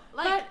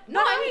 like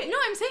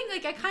I'm saying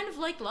like I kind of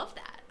like love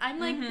that.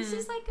 I'm like this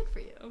is like good for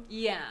you.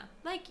 Yeah.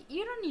 Like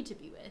you don't need to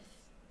be with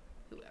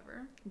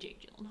whoever. Jake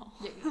Gyllenhaal.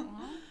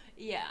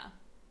 Yeah.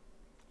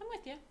 I'm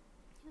with you.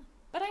 Yeah.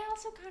 But I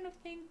also kind of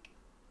think,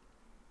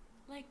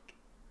 like,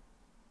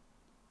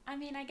 I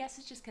mean, I guess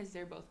it's just because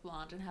they're both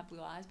blonde and have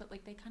blue eyes, but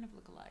like they kind of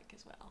look alike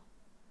as well.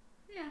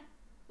 Yeah.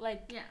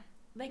 Like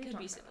they could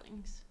be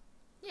siblings.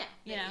 Yeah.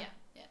 Yeah.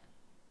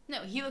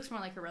 No, he looks more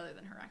like her brother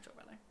than her actual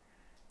brother.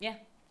 Yeah.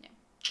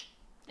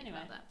 Anyway,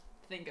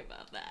 think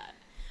about that.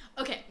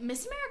 Okay,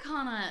 Miss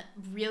Americana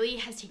really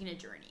has taken a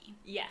journey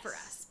for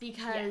us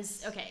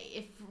because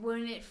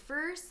when it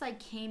first like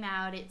came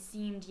out, it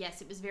seemed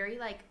it was very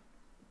like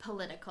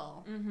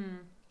political.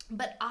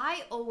 But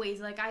I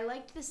always I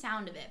liked the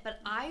sound of it, but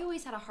I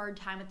always had a hard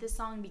time with this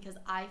song because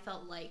I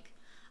felt like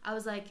I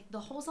was like the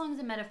whole song is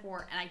a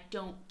metaphor and I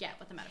don't get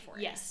what the metaphor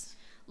is.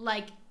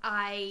 Like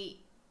I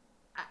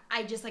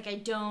just like I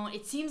don't.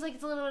 It seems like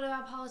it's a little bit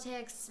about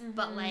politics,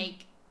 but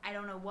like I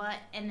don't know what.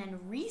 And then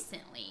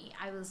recently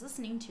I was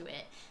listening to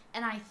it,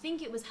 and I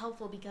think it was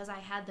helpful because I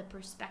had the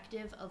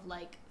perspective of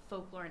like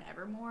Folklore and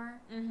Evermore,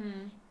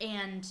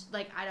 and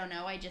like I don't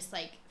know. I just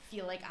like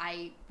feel like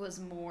I was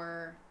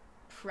more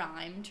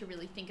primed to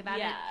really think about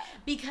it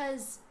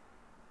because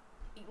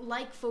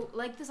like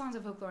the songs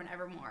of Folklore and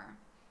Evermore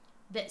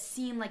that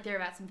seem like they're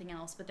about something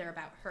else, but they're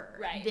about her.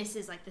 Right. This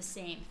is like the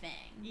same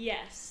thing.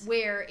 Yes.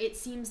 Where it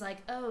seems like,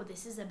 oh,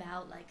 this is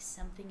about like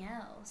something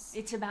else.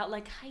 It's about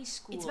like high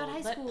school. It's about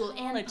high school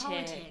and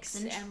politics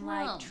and Trump,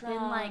 like Trump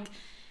and like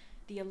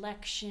the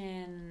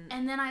election.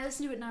 And then I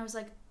listened to it and I was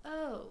like,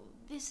 oh,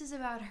 this is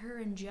about her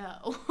and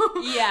Joe.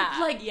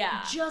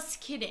 Just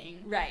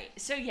kidding. Right.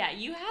 So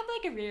you had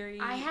like a very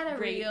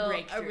real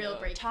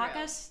breakthrough. Talk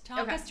us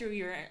through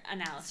your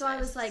analysis. So I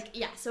was like,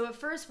 so at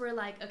first we're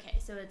like, okay,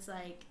 so it's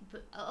like,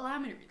 but allow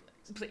me to read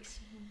Please.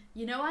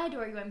 You know I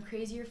adore you. I'm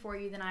crazier for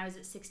you than I was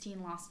at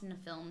 16, lost in a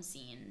film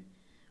scene.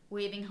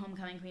 Waving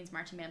Homecoming Queen's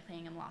marching band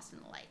playing I'm lost in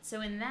the light.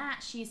 So in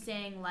that, she's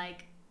saying,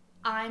 like,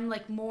 I'm,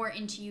 like, more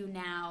into you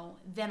now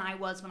than I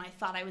was when I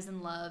thought I was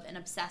in love and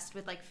obsessed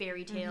with, like,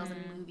 fairy tales and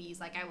movies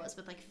like I was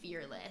with, like,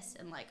 Fearless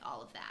and, like,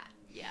 all of that.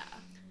 Yeah.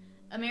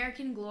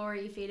 American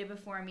Glory faded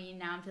before me.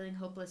 Now I'm feeling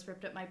hopeless.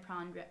 Ripped up my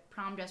prom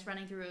dress,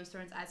 running through rose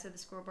thorns. I saw the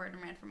scoreboard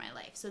and ran for my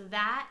life. So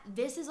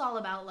this is all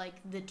about, like,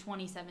 the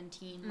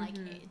 2017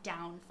 like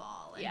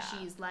downfall. And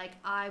she's like,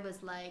 I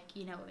was like,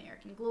 you know,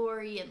 American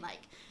Glory, and like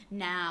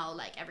now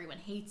like everyone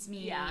hates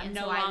me. Yeah, and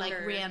no so longer, I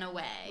like ran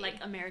away. Like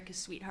America's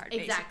sweetheart.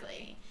 Exactly.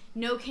 Basically.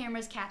 No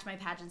cameras catch my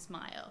pageant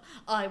smile.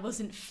 I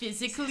wasn't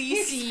physically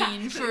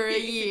seen for a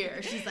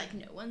year. She's like,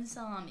 no one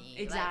saw me.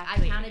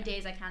 Exactly. Like, I counted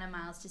days, I counted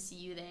miles to see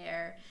you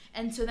there.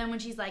 And so then when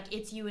she's like,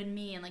 it's you and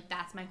me, and like,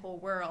 that's my whole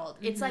world.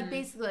 It's like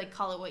basically like,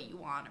 call it what you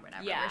want or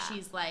whatever. Yeah. Where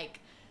she's like,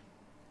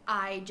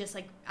 I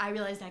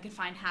realized I could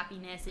find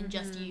happiness in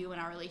just you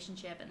and our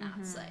relationship. And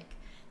that's like,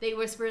 they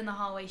whisper in the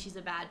hallway, she's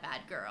a bad,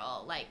 bad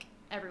girl. Like,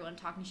 everyone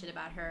talking shit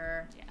about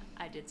her. Yeah.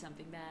 I did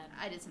something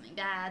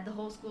bad. The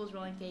whole school's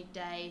rolling fake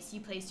dice.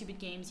 You play stupid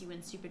games, you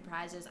win stupid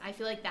prizes. I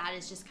feel like that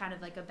is just kind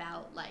of like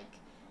about like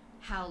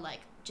how like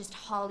just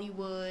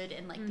Hollywood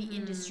and like the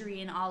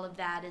industry and all of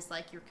that is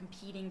like you're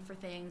competing for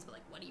things, but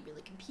like what are you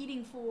really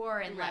competing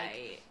for? And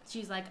like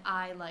she's like,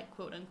 I like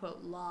quote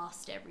unquote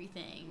lost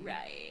everything.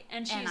 Right.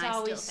 And she's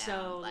always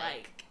so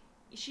like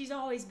she's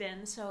always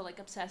been so like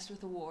obsessed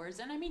with awards,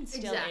 and I mean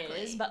still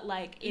is, but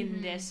like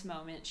in this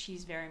moment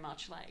she's very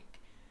much like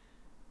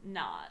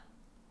not.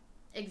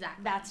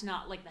 Exactly. That's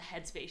not, like, the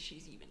headspace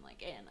she's even,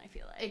 like, in, I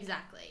feel like.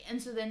 Exactly.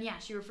 And so then, yeah,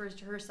 she refers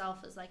to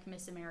herself as, like,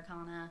 Miss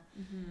Americana.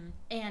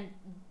 And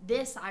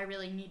this, I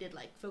really needed,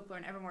 like, Folklore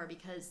and Evermore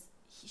because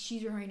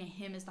she's referring to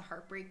him as the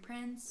Heartbreak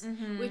Prince,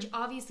 which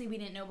obviously we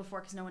didn't know before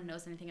because no one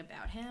knows anything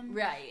about him.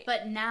 Right.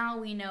 But now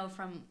we know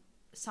from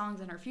songs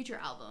on her future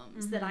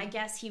albums that I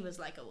guess he was,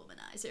 like, a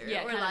womanizer.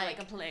 Yeah, or,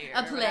 like a player.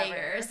 A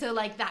player. So,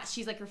 like, that,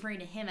 she's, like, referring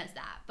to him as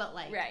that. But,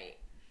 like,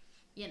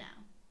 you know.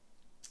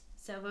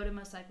 So voted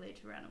most likely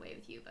to run away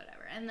with you,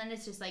 whatever. And then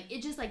it's just like,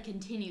 it just like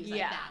continues like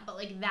that. But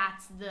like,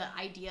 that's the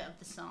idea of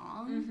the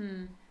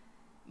song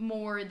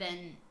more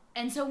than,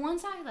 and so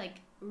once I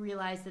like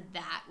realized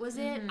that was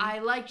it, I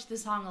liked the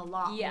song a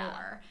lot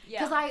more.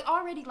 Because I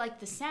already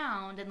liked the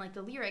sound and like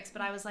the lyrics,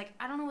 but I was like,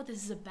 I don't know what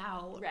this is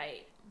about.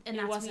 Right. And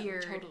it that's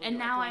weird. Totally, and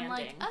now I'm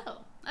like, oh,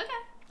 okay.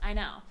 I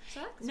know.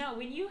 Sucks. No,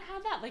 when you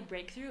had that like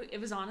breakthrough,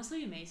 it was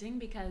honestly amazing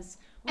because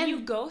when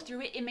you go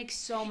through it, it makes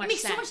so much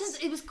sense. It makes so much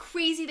sense. It was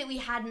crazy that we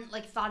hadn't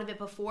like thought of it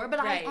before, but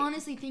I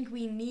honestly think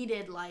we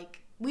needed like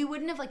we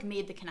wouldn't have like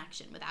made the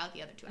connection without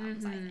the other two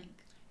albums. I think.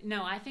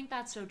 No, I think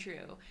that's so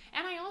true,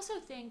 and I also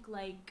think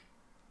like,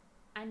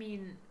 I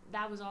mean,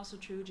 that was also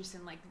true just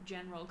in like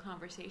general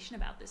conversation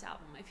about this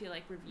album. I feel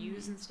like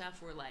reviews and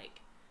stuff were like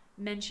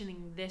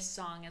mentioning this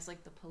song as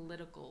like the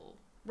political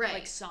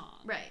like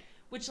song. Right.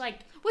 Which I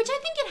think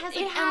it has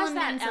that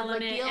element of, like,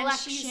 the election and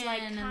she's like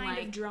kind and,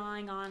 like, of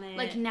drawing on it,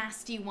 like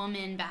nasty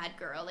woman, bad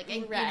girl, like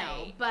you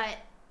know,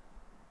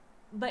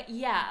 but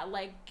yeah,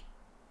 like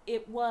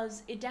it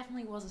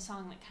definitely was a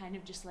song that kind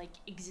of just like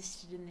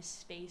existed in this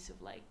space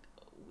of like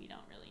we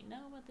don't really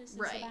know what this is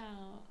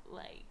about,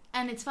 like.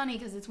 And it's funny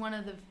because it's one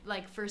of the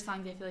like first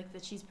songs I feel like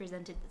that she's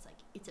presented that's like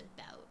it's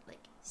about like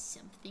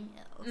something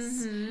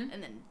else, and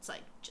then it's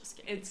like just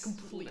kidding, it's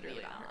completely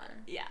about her.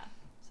 Yeah,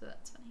 so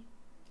that's funny.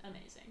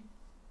 Amazing.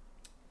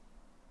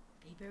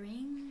 Paper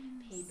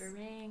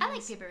rings. I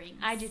like paper rings.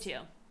 I do too.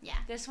 Yeah.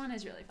 This one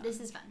is really fun. This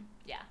is fun.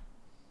 Yeah.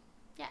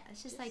 Yeah,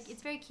 it's just like,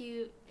 it's very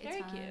cute. It's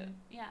very fun. cute.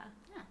 Yeah.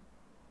 Yeah.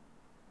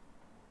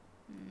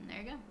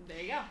 There you go.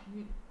 There you go.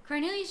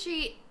 Cornelia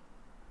Street.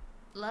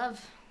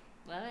 Love.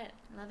 Love it.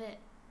 Love it.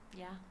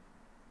 Yeah.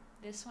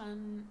 This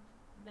one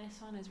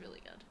is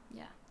really good.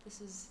 Yeah. This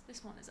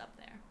one is up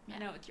there. Yeah. I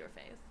know it's your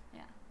fave.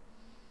 Yeah.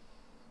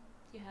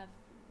 You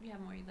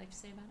have more you'd like to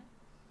say about it?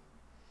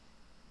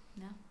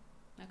 No.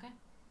 Okay.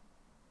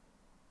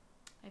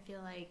 I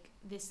feel like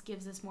this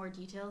gives us more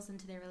details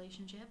into their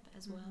relationship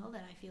as well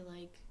that I feel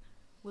like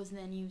was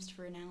then used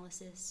for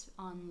analysis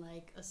on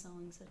like a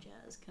song such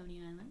as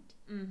Coney Island.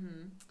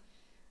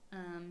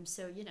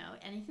 So, you know,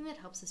 anything that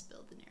helps us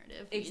build the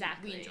narrative,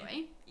 we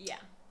enjoy. Yeah.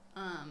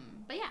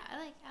 But yeah, I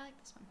like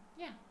this one.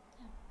 Yeah.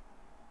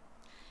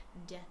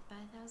 Death by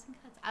a Thousand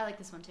Cuts. I like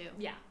this one too.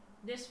 Yeah.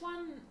 This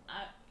one,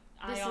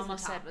 I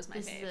almost said was my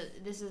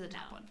fave. This is a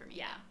top one for me.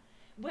 Yeah.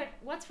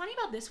 What's funny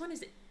about this one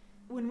is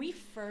when we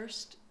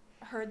first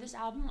heard this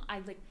album, I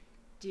like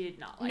did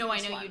not like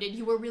this one. You did.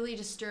 You were really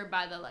disturbed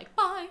by the like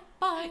bye.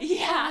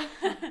 Yeah.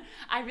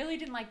 I really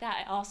didn't like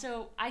that.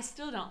 I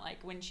still don't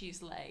like when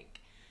she's like,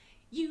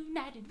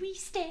 united we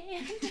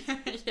stand.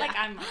 Like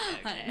I'm like,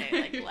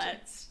 okay, like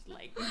let's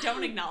like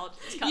don't acknowledge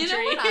this country.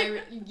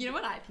 You know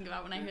what I think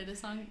about when I hear this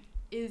song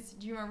is,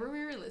 do you remember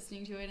we were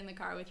listening to it in the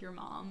car with your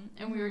mom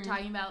and we were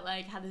talking about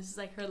like how this is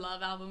like her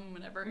love album and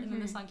whatever, and then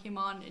the song came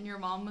on and your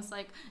mom was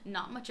like,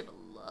 not much of a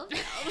love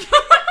album.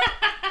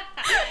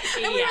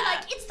 And we were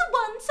like, it's the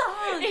one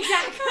song.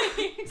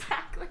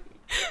 Exactly.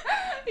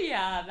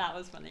 Yeah, that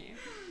was funny.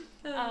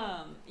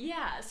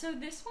 Yeah, so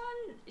this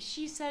one,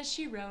 she says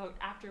she wrote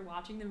after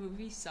watching the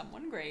movie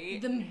Someone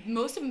Great. The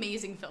most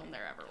amazing film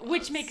there ever was.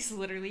 Which makes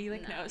literally,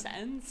 like, no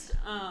sense.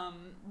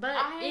 But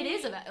it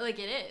is about, like,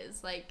 it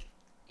is. Like,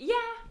 yeah.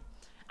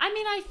 I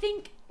mean, I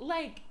think,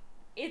 like,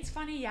 it's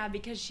funny, yeah,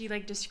 because she,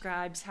 like,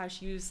 describes how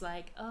she was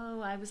like,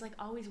 oh, I was, like,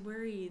 always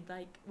worried,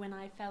 like, when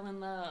I fell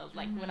in love,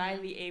 like, would I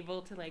be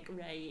able to, like,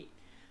 write,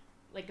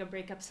 like, a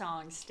breakup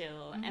song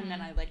still? And then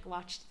I, like,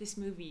 watched this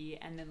movie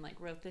and then, like,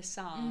 wrote this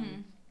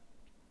song.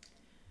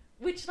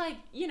 Which, like,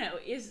 you know,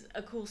 is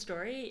a cool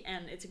story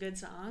and it's a good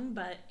song,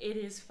 but it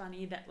is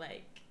funny that,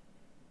 like,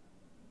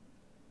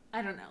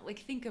 I don't know, like,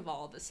 think of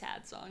all the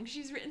sad songs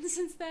she's written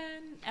since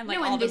then. And, like,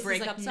 all the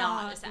breakup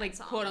songs, like,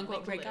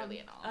 quote-unquote breakup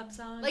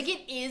songs. Like,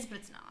 it is, but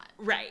it's not.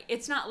 Right.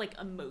 It's not, like,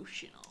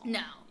 emotional.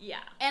 No.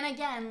 Yeah. And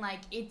again,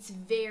 like, it's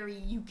very,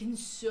 you can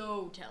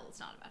so tell it's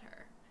not about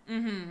her.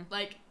 Mm-hmm.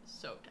 Like,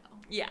 so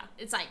tell. Yeah.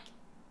 It's like...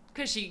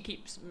 Because she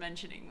keeps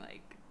mentioning,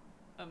 like,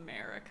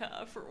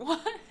 America for one.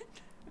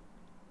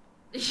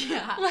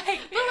 Yeah. Like,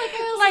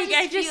 but, like,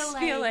 I just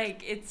feel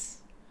like it's...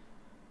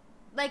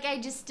 Like, I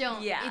just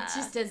don't... Yeah. It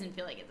just doesn't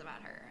feel like it's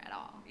about her at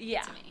all.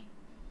 Yeah. To me.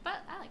 But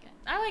I like it.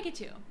 I like it,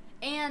 too.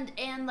 And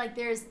like,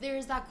 there's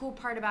that cool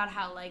part about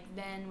how, like,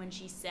 then when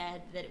she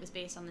said that it was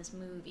based on this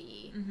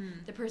movie,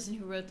 the person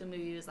who wrote the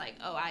movie was like,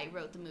 oh, I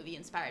wrote the movie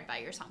inspired by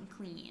your song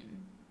Clean.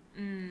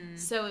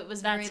 So it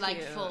was very,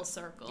 like, full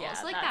circle. Yeah,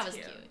 so, like, that was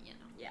cute, you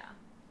know. Yeah.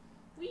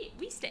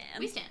 We stand.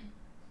 We stand.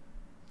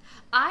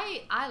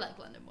 I like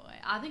London Boy.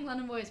 I think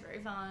London Boy is very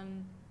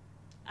fun.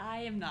 I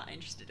am not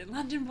interested in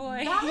London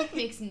Boy. That, like,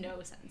 makes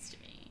no sense to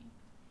me.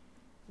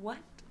 What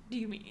do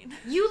you mean?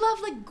 You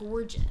love, like,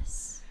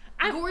 Gorgeous.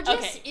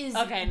 Gorgeous is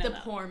the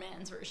poor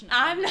man's version of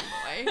London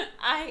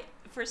Boy.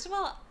 First of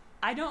all,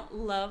 I don't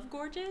love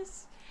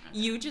Gorgeous. Okay.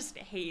 You just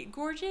hate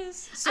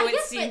Gorgeous, so it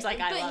seems like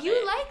I love it. But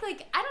you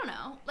like, I don't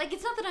know. Like,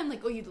 it's not that I'm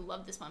like, oh, you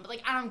love this one, but,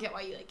 like, I don't get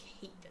why you, like,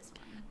 hate this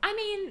one. I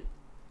mean,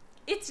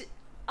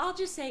 I'll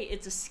just say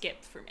it's a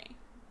skip for me.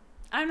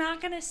 I'm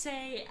not gonna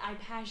say I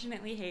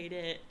passionately hate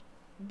it,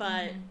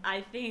 but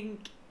I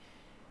think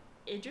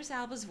Idris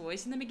Elba's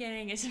voice in the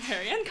beginning is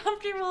very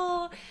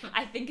uncomfortable.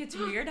 I think it's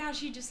weird how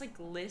she just, like,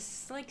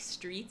 lists, like,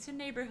 streets and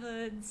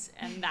neighborhoods,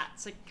 and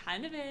that's, like,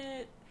 kind of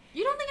it.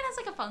 You don't think it has,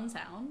 like, a fun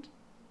sound?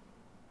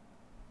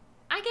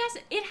 I guess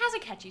it has a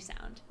catchy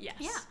sound, yes.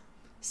 Yeah.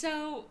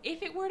 So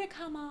if it were to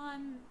come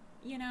on,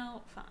 you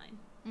know, fine.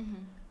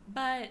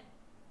 But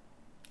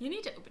you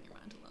need to open your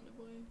mind to London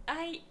Boy.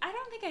 I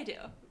don't think I do.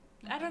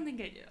 Okay. I don't think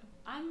I do.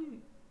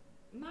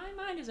 My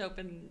mind is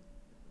open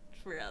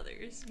for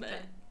others,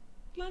 but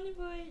London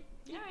Boy,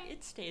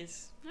 it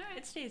stays.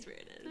 It stays where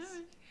it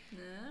is.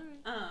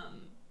 All right.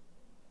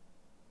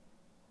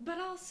 But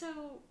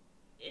also,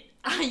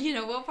 you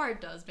know what part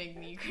does make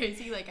me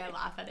crazy? Like, I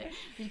laugh at it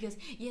because,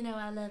 you know,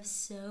 I love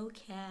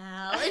SoCal,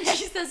 and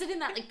she says it in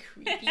that, like,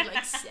 creepy,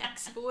 like,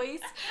 sex voice.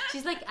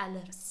 She's like, I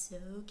love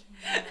SoCal,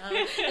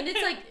 and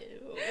it's like,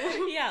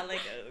 ew. Yeah, like,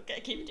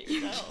 okay, keep it to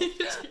yourself.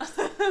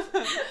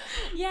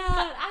 Yeah,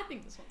 but I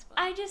think this one's fun.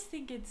 I just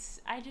think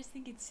it's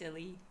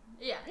silly.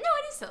 Yeah, no,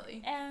 it is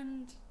silly,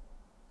 and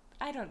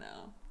I don't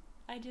know.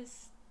 I don't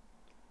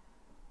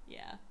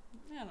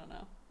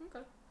know.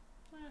 Okay.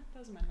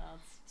 Those are my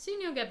thoughts. Soon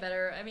you'll get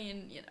better. I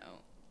mean, you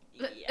know.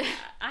 Yeah.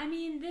 I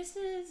mean,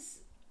 it's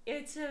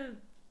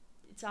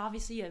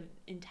obviously an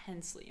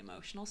intensely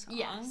emotional song.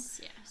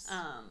 Yes.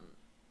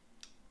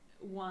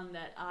 One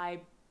that I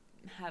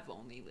have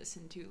only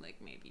listened to,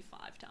 like, maybe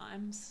 5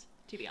 times,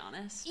 to be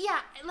honest. Yeah,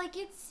 like,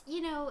 it's,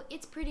 you know,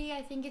 it's pretty.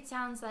 I think it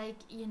sounds like,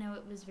 you know,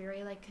 it was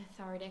very, like,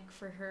 cathartic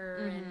for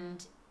her,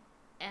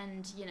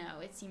 and you know,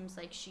 it seems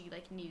like she,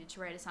 like, needed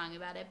to write a song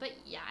about it. But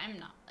yeah, I'm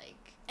not,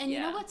 like... And you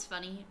know what's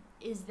funny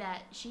is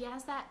that she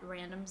has that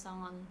random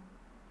song,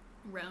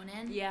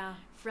 Ronin,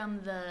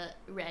 from the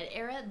Red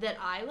era that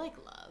I, like,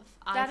 love.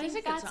 I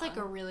think that's like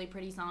a really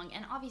pretty song,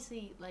 and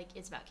obviously, like,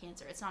 it's about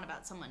cancer. It's not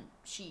about someone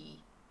it's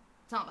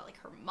not about, like,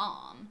 her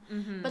mom,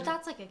 but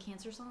that's, like, a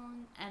cancer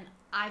song, and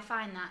I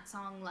find that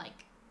song,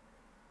 like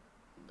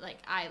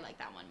I like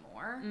that one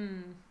more.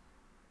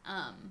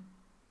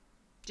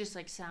 Just,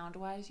 like, sound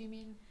wise, you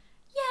mean?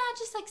 Yeah,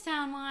 just, like,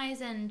 sound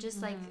wise, and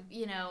just like,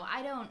 you know,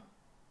 I don't.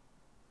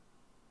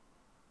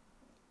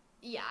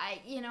 Yeah,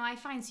 I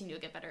find Soon You'll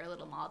Get Better a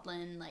little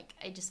maudlin. Like,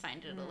 I just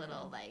find it a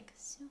little, like,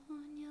 soon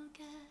you'll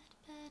get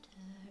better.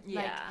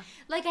 Yeah.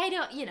 Like I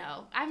don't, you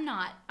know, I'm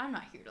not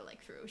here to,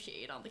 like, throw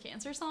shade on the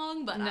cancer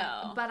song, but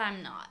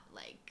I'm not,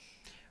 like...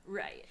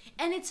 Right.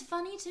 And it's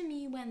funny to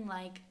me when,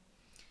 like,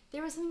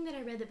 there was something that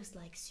I read that was,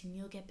 like, Soon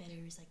You'll Get Better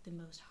is, like, the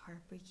most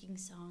heartbreaking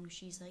song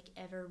she's, like,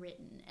 ever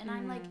written. And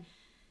I'm like,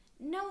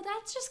 no,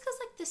 that's just because,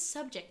 like, the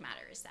subject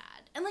matter is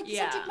sad. And, like, the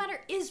subject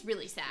matter is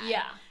really sad.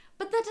 Yeah.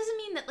 But that doesn't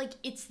mean that, like,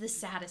 it's the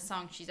saddest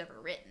song she's ever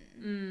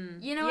written.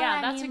 You know what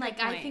I mean? Like,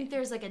 I think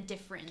there's, like, a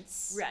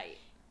difference. Right.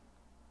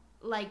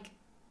 Like,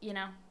 you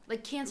know?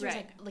 Like, cancer is,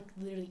 like,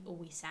 literally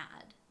always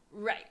sad.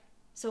 Right.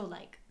 So,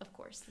 like, of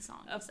course the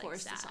song is, of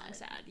course sad. The song's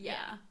sad.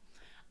 Yeah.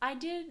 I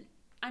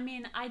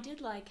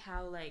did like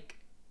how, like,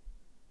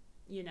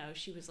 you know,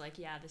 she was like,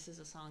 yeah, this is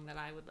a song that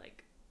I would,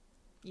 like,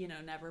 you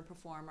know, never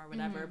perform or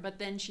whatever. But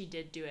then she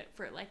did do it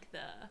for, like, the...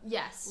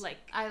 Yes. Like,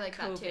 I like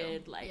COVID,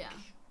 that too. like,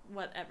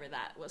 whatever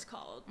that was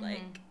called,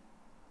 like,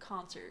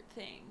 concert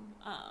thing.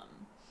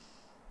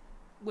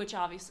 Which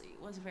obviously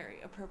was a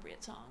very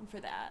appropriate song for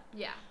that.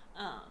 Yeah.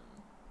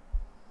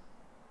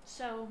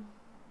 So,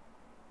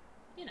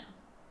 you know.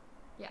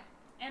 Yeah.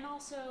 And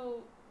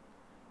also,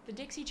 the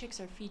Dixie Chicks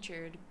are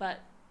featured, but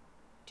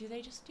do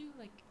they just do,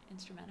 like,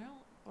 instrumental?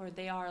 Or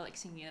they are, like,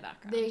 singing in the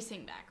background? They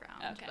sing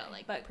background, okay.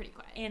 but pretty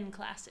quiet. In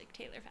classic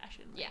Taylor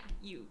fashion. Like,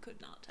 you could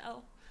not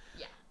tell.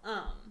 Yeah.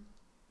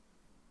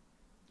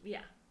 Yeah.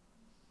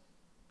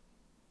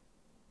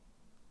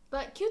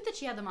 But cute that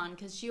she had them on,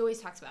 because she always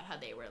talks about how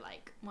they were,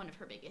 like, one of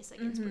her biggest,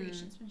 like,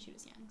 inspirations when she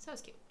was young. So it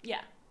was cute.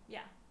 Yeah.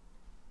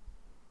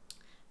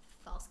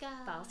 False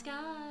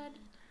God.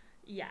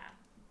 Yeah.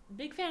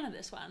 Big fan of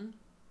this one.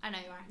 I know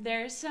you are.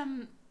 There's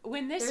some...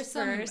 When this there's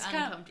first some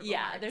uncomfortable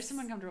parts. There's some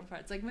uncomfortable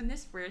parts. Like, when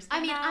this first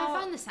came I out,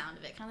 find the sound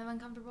of it kind of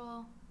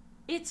uncomfortable.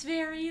 It's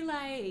very,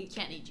 like...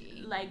 Kenny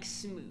G. Like,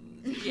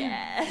 smooth.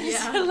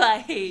 Yes. Yeah.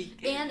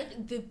 Like...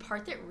 And the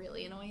part that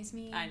really annoys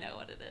me... I know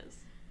what it is.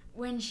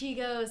 When she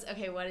goes...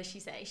 Okay, what does she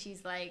say?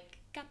 She's like...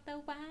 Got the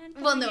wine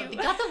for Well, no, you.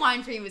 Got the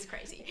wine for you was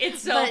crazy.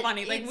 It's so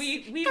funny. Like,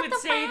 we would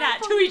say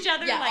that to each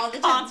other,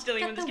 like,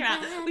 constantly when this came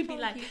out. We'd be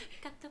like,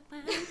 got the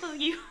wine for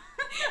you.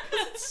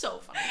 It's so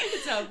funny.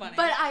 It's so funny.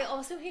 But I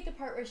also hate the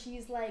part where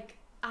she's like,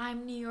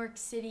 I'm New York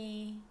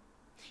City.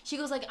 She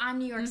goes like, I'm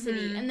New York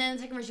City. And then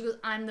the second verse she goes,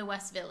 I'm the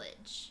West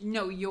Village.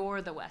 No,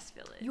 you're the West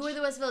Village. You're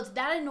the West Village.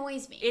 That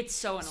annoys me. It's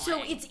so annoying.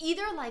 So it's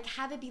either like,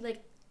 have it be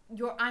like,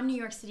 I'm New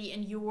York City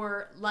and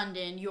you're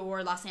London,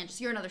 you're Los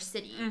Angeles, you're another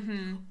city.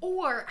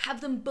 Or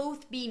have them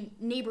both be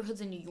neighborhoods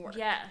in New York.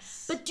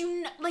 Yes. But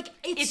do not, like,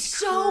 it's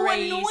so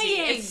crazy. Annoying.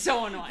 It's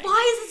so annoying.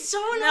 Why is it so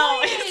annoying? No,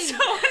 it's so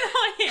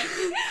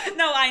annoying.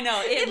 No, I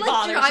know. It like,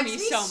 bothers drives me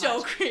so so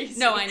much. Crazy.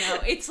 No, I know.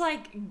 It's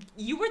like,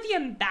 you were the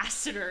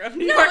ambassador of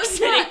New No, York it's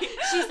City. not.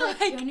 She's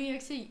like, you're New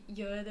York City,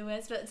 you're the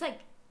West Village. It's like,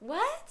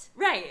 what?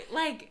 Right.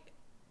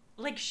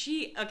 Like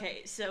she,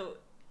 okay, so...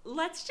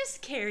 Let's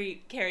just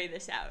carry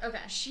this out. Okay.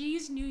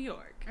 She's New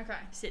York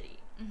City.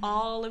 Mm-hmm.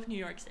 All of New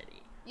York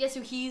City. Yeah,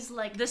 so he's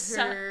like the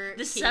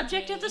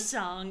subject of the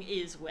song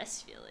is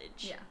West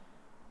Village. Yeah.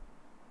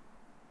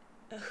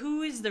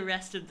 Who is the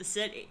rest of the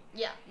city?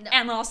 Yeah. No.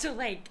 And also,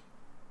 like,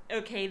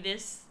 okay,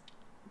 this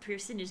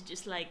person is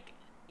just like,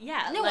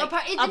 yeah. No, like,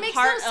 it makes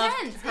no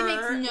sense. It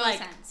makes no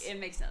sense. It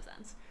makes no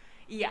sense.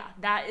 Yeah,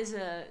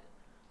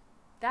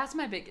 that's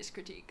my biggest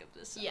critique of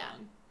this song. Yeah.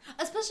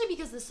 Especially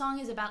because the song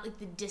is about, like,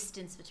 the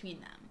distance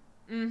between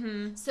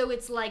them. So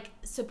it's, like,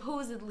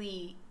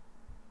 supposedly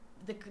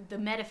the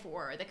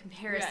metaphor, the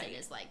comparison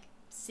is, like,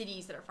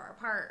 cities that are far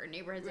apart or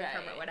neighborhoods that are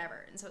far apart,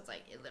 whatever. And so it's,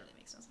 like, it literally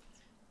makes no sense.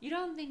 You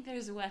don't think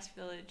there's a West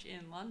Village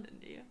in London,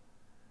 do you?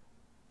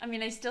 I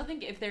mean, I still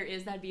think if there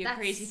is, that'd be a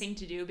crazy thing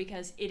to do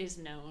because it is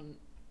known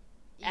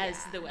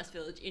as the West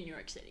Village in New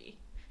York City.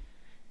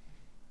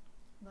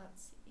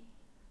 Let's see.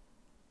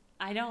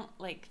 I don't,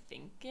 like,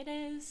 think it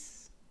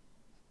is.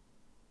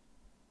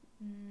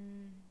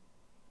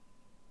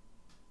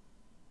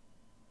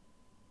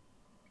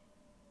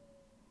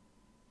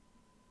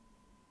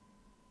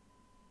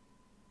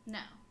 No.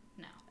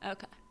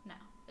 Okay. No.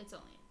 It's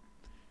only...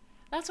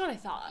 That's what I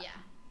thought. Yeah.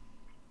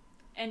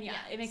 And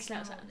it makes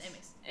no sense.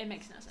 It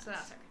makes no sense. So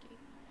that's our critique.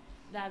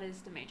 That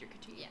is the major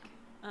critique.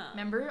 Yeah.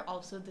 Remember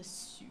also the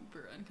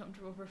super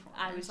uncomfortable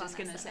performance? I was just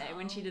gonna say,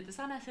 when she did this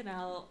on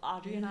SNL,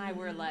 Audrey and I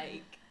were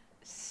like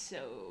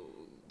so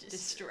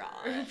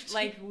distraught.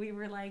 Like, we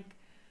were like,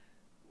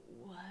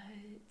 what?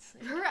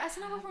 Like, her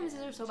SNL performances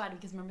are so bad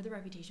because remember the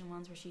Reputation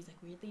ones where she's like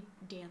weirdly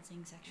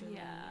dancing sexually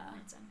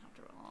and it's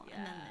uncomfortable. Yeah.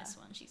 And then this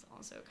one she's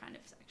also kind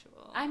of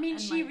sexual. I mean,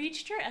 she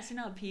reached her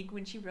SNL peak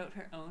when she wrote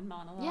her own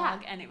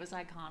monologue and it was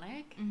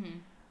iconic.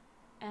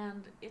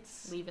 And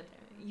it's... Leave it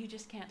there. You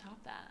just can't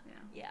top that.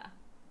 Yeah.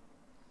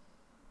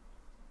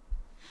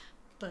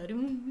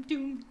 Ba-doom,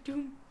 doom,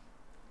 doom.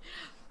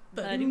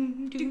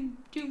 Ba-doom, doom,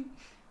 doom.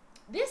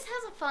 This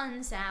has a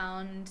fun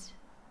sound.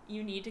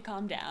 You need to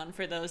calm down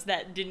for those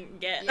that didn't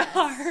get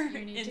our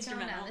you need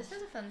instrumental. To calm down. This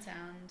has a fun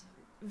sound.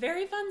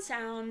 Very fun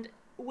sound.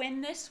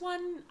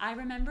 I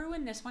remember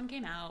when this one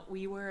came out,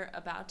 we were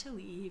about to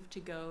leave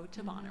to go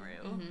to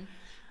Bonnaroo.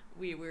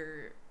 We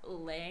were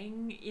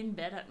laying in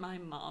bed at my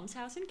mom's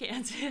house in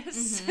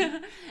Kansas,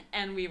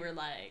 and we were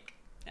like,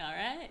 all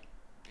right,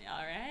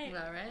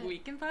 we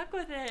can fuck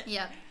with it.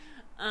 Yeah.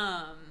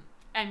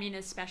 I mean,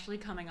 especially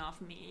coming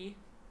off Me,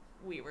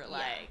 we were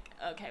like,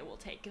 okay, we'll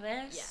take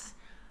this.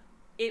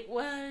 Yeah. It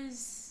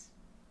was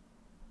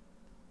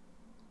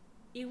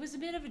a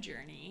bit of a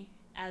journey,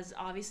 as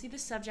obviously the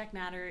subject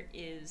matter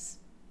is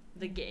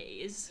the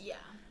gays. Yeah.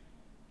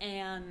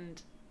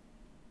 And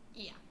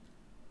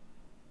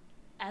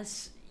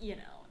as you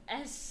know,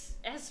 as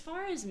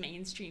far as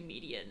mainstream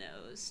media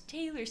knows,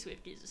 Taylor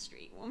Swift is a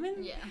straight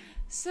woman. Yeah.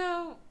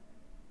 So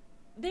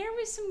there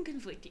was some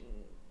conflicting.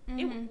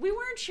 We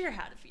weren't sure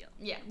how to feel.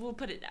 Yeah. We'll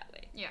put it that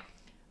way. Yeah.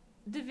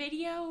 The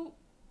video,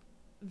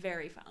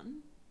 very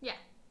fun. Yeah.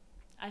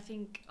 I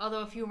think...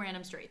 Although a few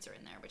random straights are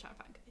in there, which I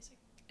find confusing.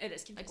 It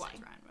is confusing. Like, why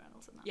is Ryan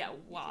Reynolds in that? Yeah,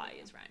 why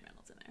is Ryan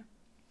Reynolds in there?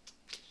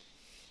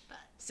 But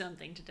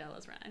something to tell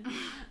us, Ryan.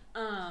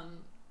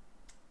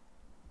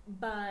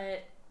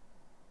 But...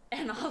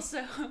 And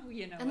also,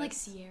 you know... And, like,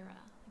 Sierra's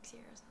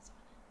also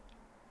in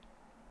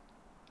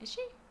it. Is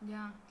she?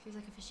 Yeah. She's,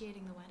 like,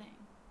 officiating the wedding.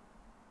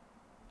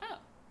 Oh.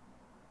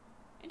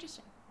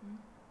 Interesting.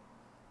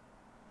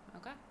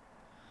 Okay.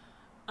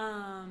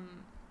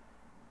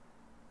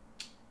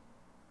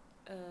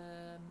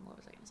 What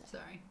was I gonna say?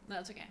 Sorry. No,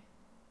 that's okay.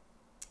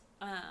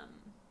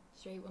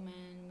 Straight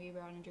woman, we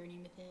were on a journey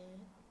with it.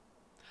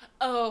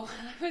 Oh,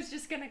 I was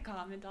just gonna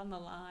comment on the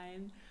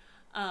line.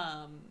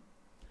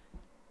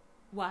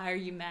 Why are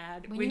you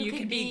mad when you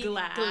can be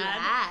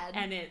glad?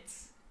 And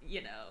it's,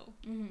 you know,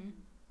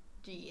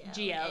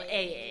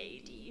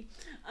 GLAAD.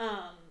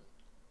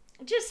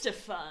 Just a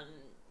fun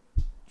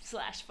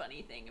 /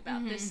 funny thing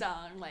about this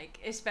song, like,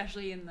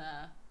 especially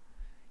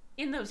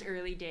in those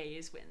early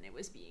days when it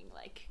was being,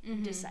 like,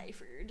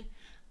 deciphered.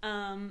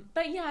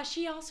 But yeah,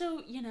 she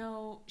also, you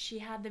know, she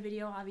had the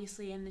video,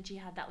 obviously, and then she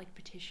had that, like,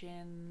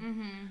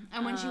 petition.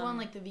 And when she won,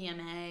 like, the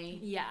VMA.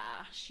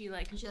 Yeah, she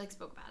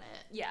spoke about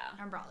it. Yeah.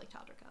 And brought, like,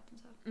 Toddler Cup and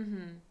stuff.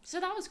 So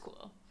that was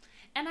cool.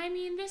 And, I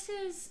mean, this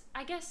is,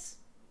 I guess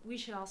we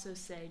should also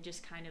say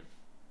just kind of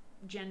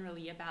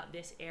generally about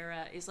this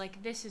era is,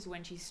 like, this is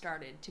when she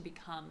started to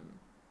become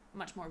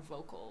much more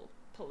vocal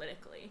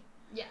politically.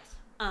 Yes.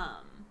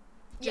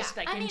 Just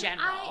like in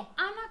general.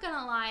 I'm not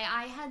gonna lie,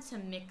 I had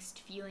some mixed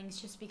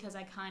feelings just because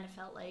I kind of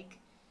felt like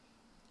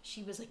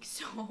she was, like,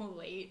 so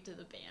late to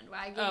the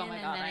bandwagon. Oh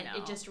my God, and then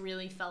it just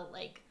really felt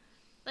like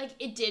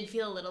it did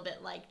feel a little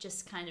bit like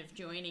just kind of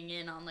joining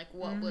in on, like,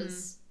 what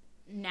was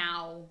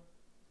now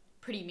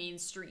pretty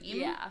mainstream.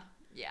 Yeah.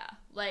 Yeah.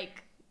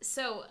 Like,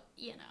 so,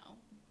 you know.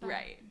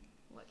 Right.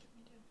 What can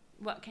you do?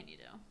 What can you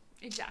do?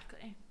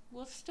 Exactly.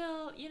 We'll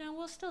still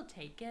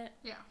take it.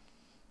 Yeah.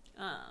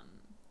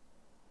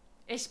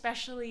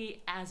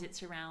 Especially as it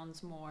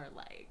surrounds more,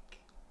 like,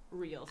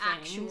 real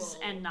things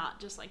and not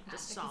just, like, the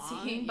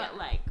song, but,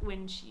 like,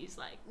 when she's,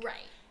 like,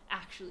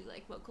 actually,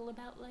 like, vocal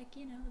about, like,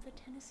 you know, the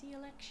Tennessee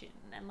election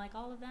and, like,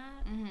 all of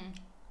that.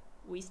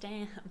 We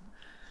stand.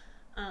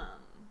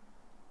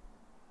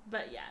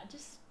 But yeah,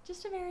 just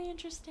a very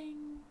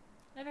interesting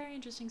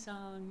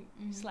song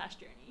 /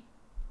 journey.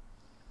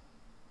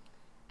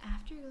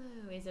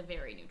 Afterglow is a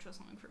very neutral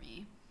song for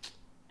me.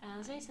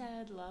 As I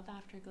said, love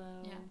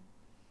Afterglow. Yeah.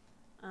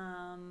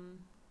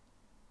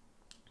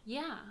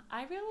 Yeah,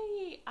 I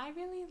really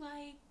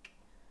like,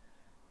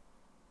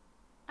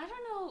 I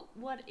don't know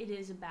what it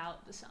is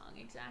about the song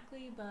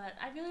exactly, but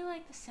I really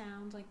like the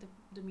sound, like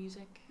the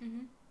music,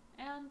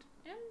 and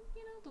you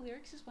know, the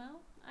lyrics as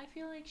well. I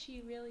feel like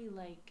she really,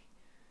 like,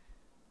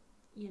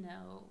 you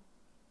know,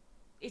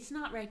 it's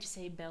not right to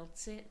say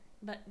belts it,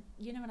 but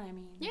you know what I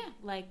mean? Yeah.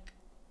 Like,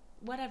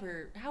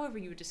 however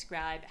you would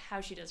describe how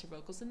she does her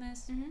vocals in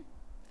this,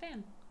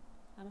 fan.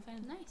 I'm a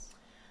fan. Nice.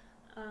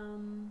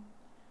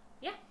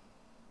 Yeah.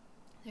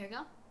 There you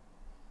go.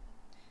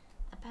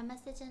 I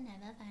promise that you'll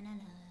never find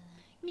another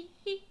like me.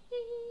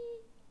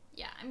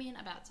 Yeah, I mean,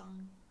 a bad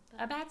song.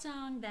 A bad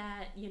song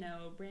that, you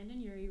know,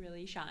 Brandon Urie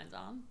really shines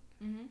on.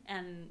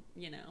 And,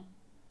 you know,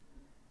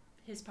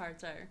 his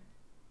parts are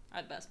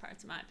the best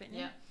parts, in my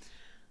opinion.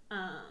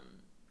 Yeah.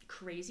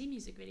 Crazy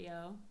music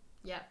video.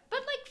 Yeah, but,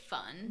 like,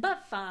 fun.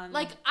 But fun.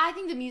 Like, I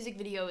think the music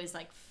video is,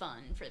 like,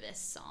 fun for this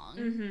song.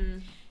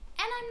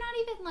 And I'm not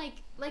even,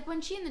 like,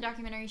 when she in the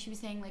documentary, she was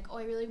saying, like, oh,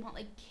 I really want,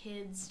 like,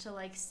 kids to,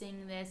 like,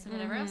 sing this and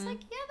whatever. I was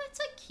like, yeah, that's,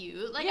 like,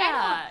 cute. Like,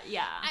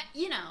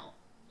 you know,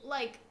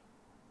 like,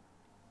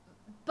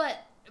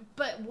 but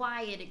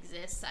why it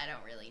exists, I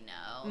don't really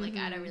know. Like,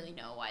 I don't really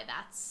know why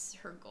that's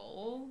her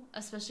goal,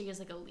 especially as,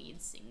 like, a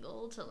lead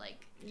single to,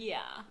 like,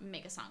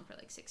 make a song for,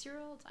 like,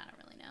 6-year-olds. I don't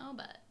really know,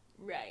 but.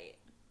 Right.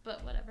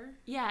 But whatever.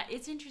 Yeah,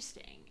 it's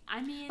interesting.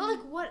 I mean. But,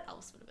 like, what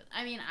else would have been?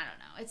 I mean, I don't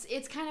know.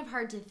 It's kind of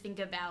hard to think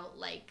about,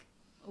 like,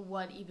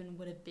 what even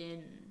would have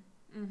been,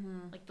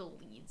 like, the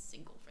lead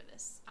single for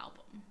this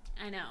album.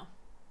 I know.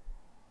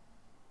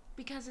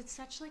 Because it's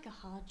such, like, a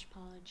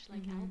hodgepodge,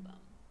 like, album.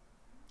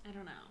 I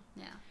don't know.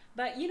 Yeah.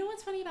 But you know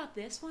what's funny about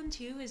this one,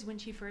 too, is when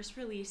she first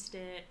released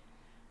it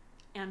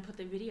and put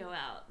the video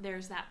out,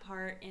 there's that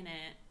part in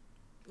it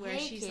where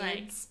she's kids,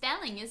 like,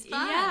 spelling is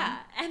fun. Yeah.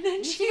 And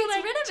then she gets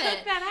like, rid of took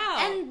it that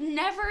out. and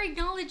never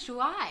acknowledged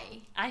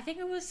why. I think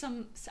it was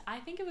some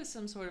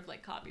sort of,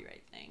 like,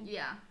 copyright thing.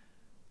 Yeah.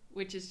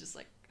 Which is just,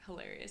 like,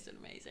 hilarious and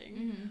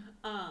amazing.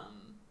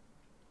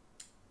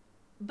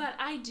 But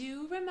I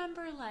do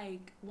remember,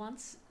 like,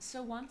 once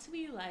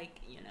we, like,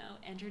 you know,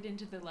 entered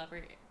into the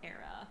Lover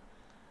era,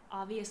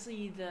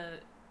 obviously the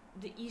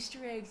Easter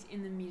eggs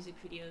in the music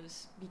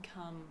videos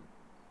become,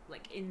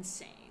 like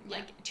insane, Yeah.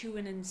 like to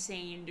an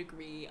insane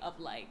degree of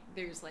like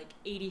there's like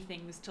 80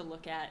 things to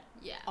look at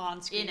Yeah.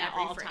 on screen In at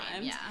every all frame,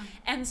 times. yeah.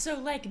 And so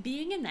like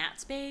being in that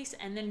space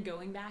and then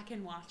going back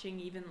and watching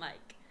even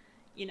like,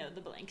 you know,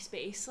 the Blank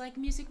Space like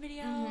music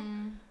video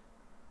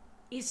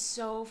is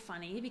so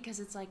funny because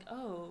it's like,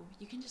 oh,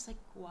 you can just like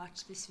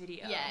watch this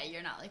video. Yeah,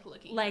 you're not like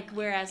looking like at,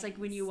 whereas things.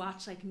 like when you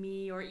watch like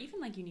me or even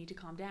like You Need to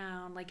Calm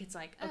Down, like it's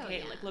like,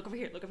 okay, like look over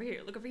here, look over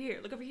here, look over here,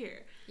 look over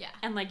here. Yeah.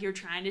 And like you're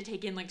trying to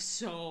take in like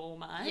so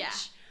much.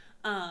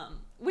 Yeah.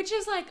 Which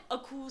is like a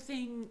cool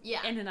thing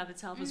Yeah. in and of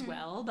itself as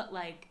well, but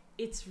like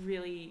it's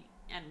really,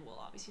 and we'll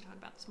obviously talk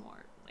about this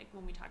more like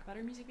when we talk about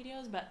our music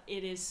videos, but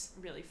it is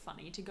really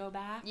funny to go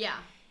back. Yeah.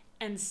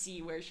 And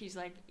see where she's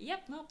like,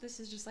 yep, nope, this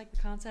is just like the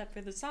concept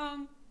for the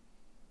song.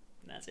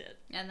 And that's it.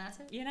 And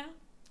that's it. You know?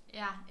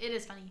 Yeah, it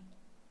is funny.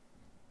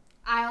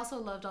 I also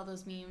loved all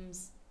those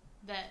memes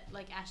that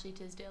like Ashley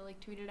Tisdale like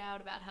tweeted out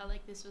about how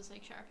like this was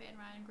like Sharpay and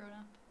Ryan grown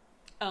up.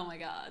 Oh my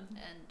god.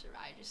 And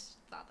I just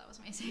thought that was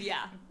amazing.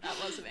 Yeah, that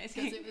was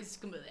amazing. Because it was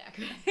completely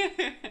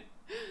accurate.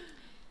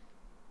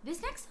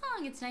 This next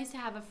song, It's Nice to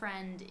Have a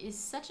Friend, is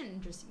such an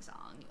interesting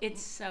song.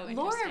 It's so interesting.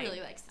 Laura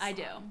really likes this I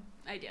song.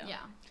 do. Yeah.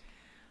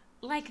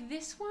 Like,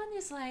 this one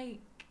is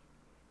like...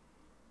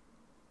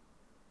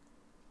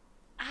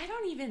 I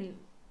don't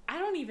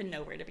even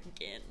know where to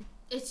begin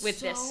It's with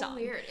so this song.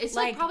 Weird. It's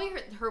like probably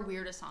her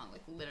weirdest song,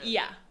 like literally.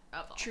 Yeah.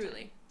 Of all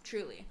Truly. time.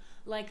 Truly.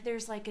 Like,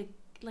 there's like a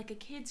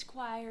kids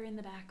choir in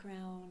the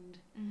background.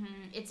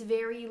 It's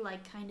very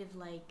like kind of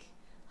like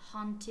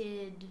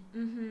haunted.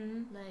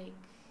 Like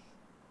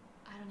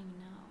I don't even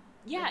know.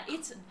 Yeah, like,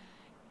 it's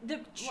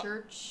the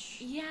church.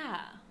 Yeah.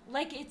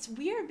 Like, it's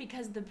weird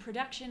because the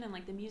production and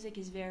like the music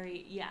is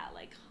very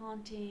like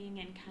haunting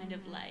and kind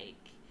of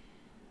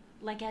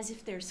like as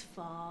if there's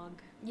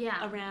fog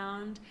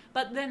around.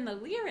 But then the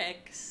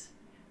lyrics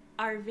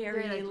are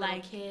very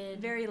like kid.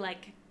 Very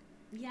like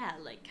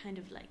like kind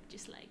of like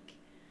just like,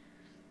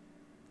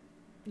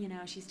 you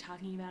know, she's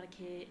talking about a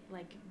kid,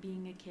 like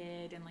being a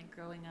kid and like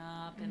growing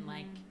up and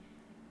like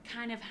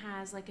kind of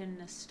has like a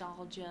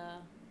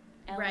nostalgia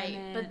element.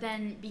 Right, but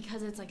then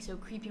because it's like so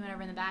creepy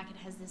whenever in the back, it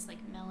has this like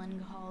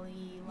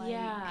melancholy like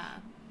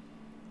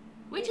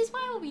which is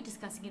why we'll be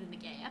discussing it in the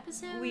gay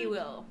episode. We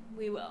will.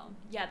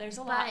 Yeah, there's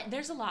a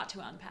lot to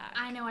unpack.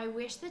 I know, I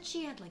wish that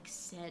she had like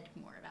said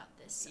more about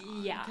this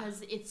song. Yeah.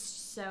 Because it's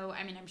so,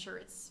 I mean, I'm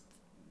sure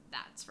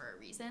that's for a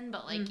reason,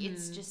 but like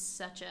it's just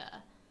such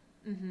a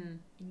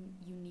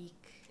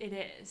unique. It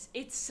is.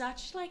 It's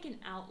such like an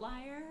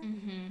outlier.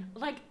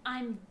 Like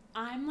I'm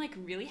like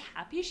really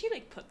happy she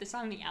like put this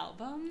on the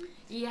album.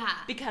 Yeah.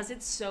 Because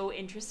it's so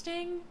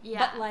interesting. Yeah.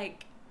 But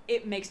like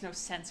it makes no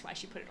sense why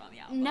she put it on the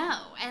album. No,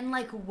 and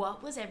like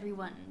what was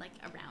everyone like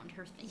around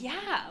her thinking?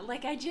 Yeah,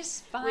 like I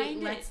just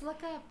find let's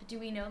look up. Do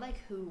we know like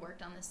who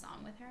worked on this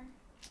song with her?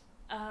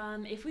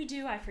 If we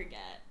do, I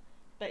forget.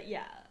 But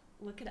yeah,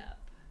 look it up.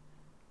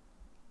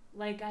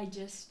 Like I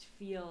just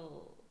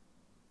feel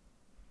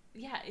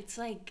it's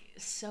like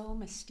so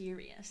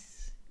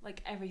mysterious.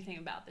 Like everything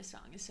about this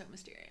song is so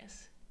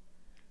mysterious.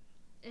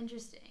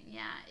 Interesting.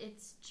 Yeah,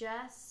 it's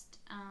just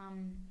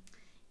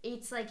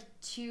it's like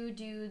two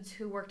dudes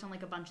who worked on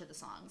like a bunch of the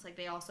songs. Like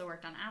they also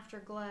worked on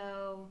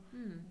Afterglow.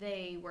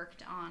 They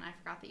worked on I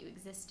Forgot That You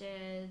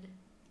Existed.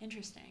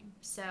 Interesting.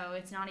 So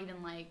it's not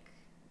even like...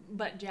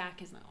 But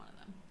Jack is not one of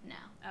them.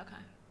 No.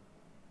 Okay.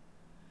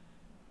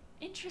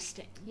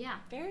 Interesting. Yeah.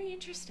 Very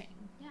interesting.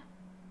 Yeah.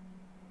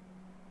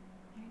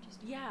 Very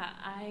interesting. Yeah,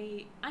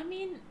 I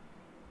mean,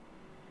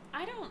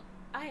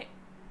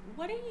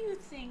 what do you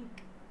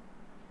think,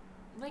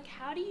 like,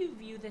 how do you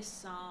view this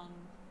song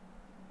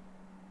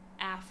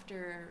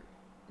after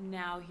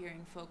now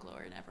hearing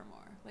Folklore and Evermore?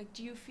 Like,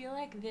 do you feel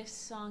like this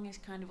song is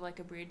kind of like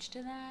a bridge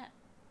to that?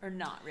 Or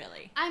not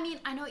really? I mean,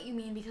 I know what you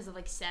mean because of,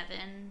 like,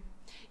 Seven.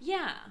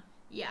 Yeah.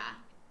 Yeah.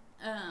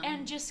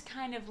 And just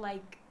kind of,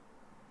 like,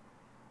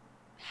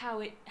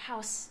 how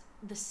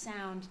the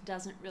sound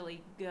doesn't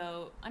really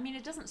go... I mean,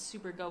 it doesn't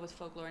super go with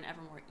Folklore and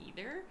Evermore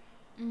either.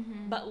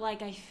 But,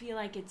 like, I feel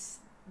like it's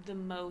the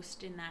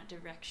most in that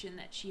direction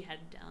that she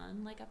had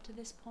done, like, up to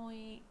this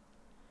point.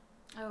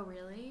 Oh,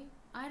 really?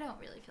 I don't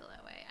really feel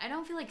that way. I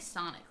don't feel like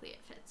sonically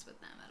it fits with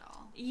them at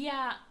all.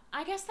 Yeah,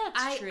 I guess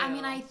that's true. I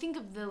mean, I think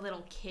of the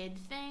little kid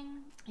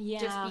thing. Yeah.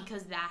 Just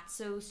because that's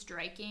so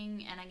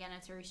striking. And again,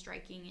 it's very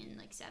striking in,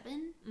 like,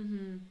 Seven.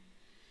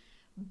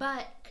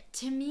 But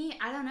to me,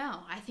 I don't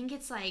know. I think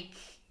it's like...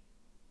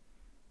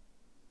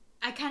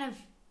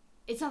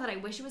 It's not that I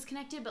wish it was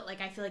connected, but,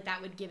 like, I feel like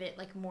that would give it,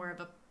 like, more of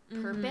a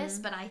purpose.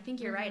 But I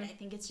think you're right. I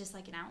think it's just,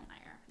 like, an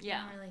outlier. Yeah.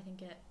 I don't really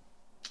think it...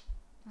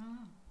 I don't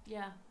know.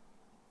 Yeah.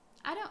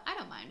 I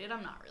don't mind it.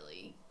 I'm not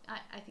really...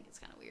 I think it's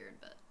kind of weird,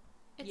 but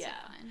it's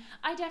fine.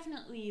 I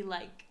definitely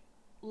like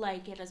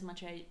it as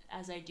much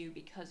as I do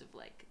because of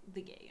like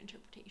the gay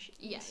interpretations.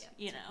 Yeah.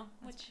 You know,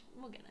 which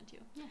we'll get into.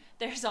 Yeah.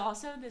 There's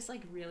also this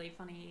like really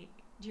funny...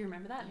 Do you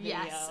remember that video?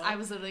 Yes, I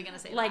was literally gonna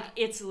say like, that.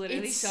 It's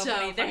literally so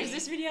funny. There's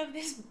this video of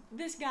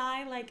this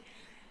guy like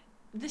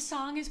the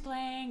song is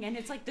playing and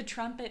it's like the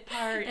trumpet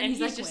part and he's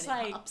like just when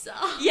like pops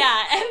off.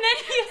 yeah, and then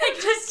he like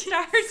just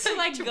starts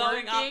like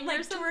going off twerking like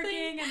or something.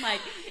 twerking and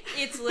like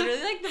it's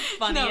literally like the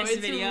funniest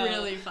video. It's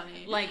really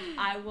funny. Like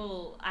I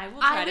will try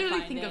to literally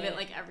find think it. of it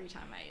like every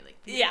time I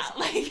like think yeah, of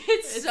like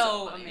it's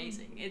so funny.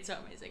 amazing. It's so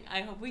amazing.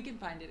 I hope we can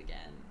find it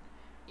again.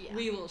 Yeah.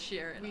 We will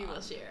share it. We will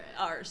share it.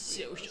 Our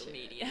social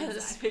medias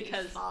exactly.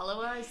 because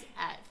follow us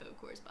at Folk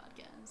Horse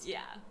Podcast.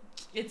 yeah,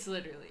 it's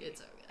literally it's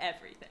so good.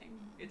 everything.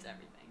 It's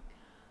everything.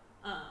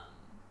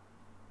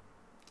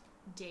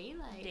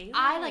 Daylight.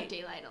 I like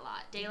Daylight a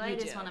lot.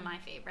 Daylight is one of my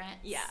favorites.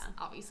 Yeah.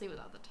 Obviously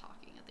without the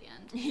talking at the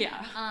end.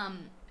 Yeah.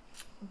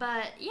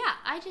 But yeah,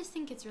 I just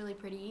think it's really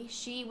pretty.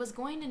 She was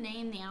going to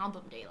name the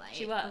album Daylight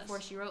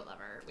before she wrote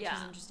Lover, which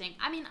is interesting.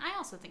 I mean, I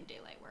also think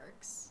Daylight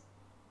works.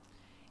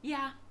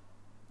 Yeah.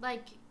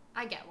 Like,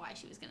 I get why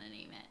she was going to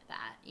name it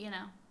that, you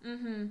know?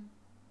 Mm-hmm.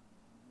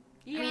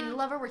 Yeah. I mean,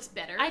 Lover works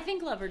better. I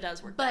think Lover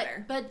does work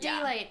better. But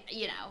Daylight,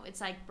 you know,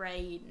 it's like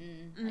bright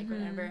and like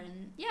whatever.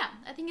 And yeah,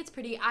 I think it's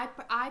pretty.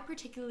 I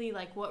particularly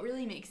like what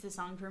really makes the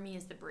song for me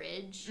is the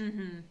bridge,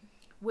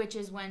 which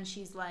is when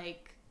she's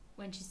like,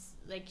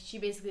 she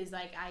basically is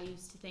like, I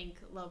used to think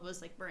love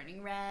was like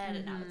burning red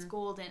and now it's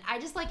golden. I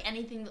just like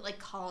anything that like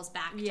calls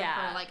back to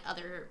her like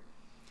other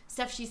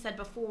stuff she said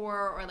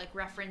before or like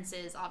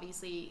references,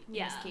 obviously, in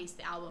this case,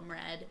 the album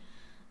Red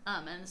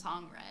and the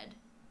song Red.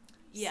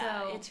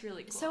 Yeah, so, it's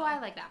really cool. So I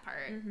like that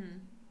part.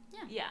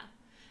 Yeah.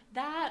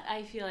 That,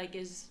 I feel like,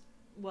 is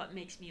what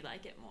makes me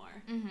like it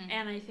more.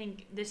 And I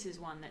think this is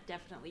one that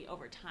definitely,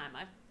 over time,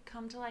 I've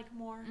come to like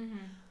more.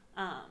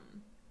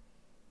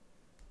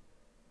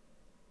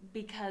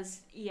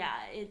 Because, yeah,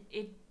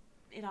 it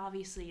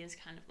obviously is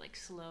kind of, like,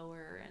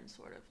 slower and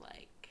sort of,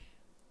 like,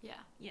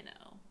 you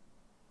know,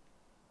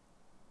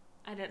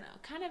 I don't know,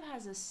 kind of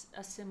has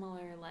a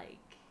similar,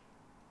 like,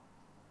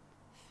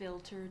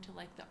 filter to,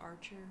 like, the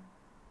Archer.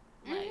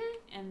 Like,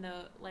 and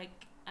the,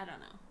 like, I don't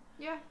know.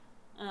 Yeah.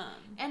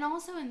 And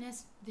also in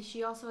this,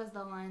 she also has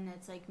the line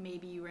that's like,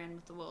 maybe you ran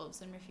with the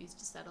wolves and refused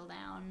to settle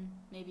down.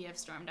 Maybe I've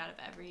stormed out of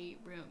every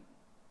room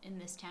in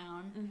this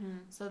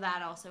town. So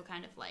that also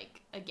kind of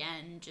like,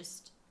 again,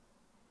 just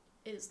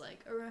is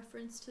like a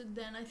reference to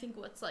then I think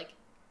what's like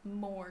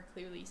more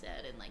clearly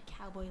said in like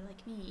Cowboy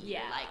Like Me.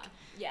 Yeah. Or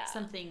like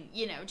something,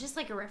 you know, just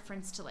like a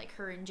reference to like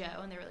her and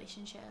Joe and their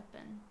relationship.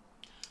 And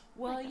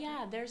well,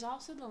 yeah, there's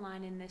also the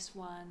line in this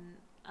one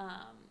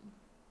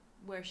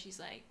where she's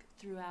like,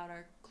 throughout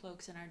our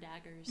cloaks and our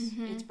daggers,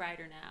 it's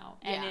brighter now.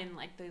 And in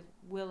like the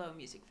Willow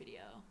music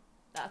video,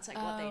 that's like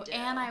what they do.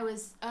 And I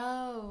was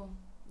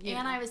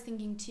I was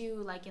thinking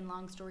too, like in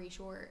Long Story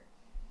Short,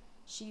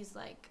 she's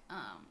like,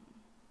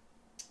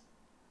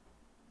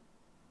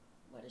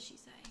 what does she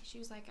say? She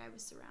was like, I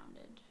was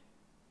surrounded,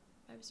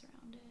 and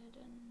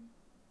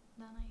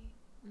then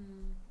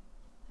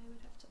I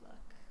would have to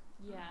look.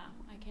 Yeah,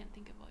 I can't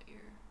think of what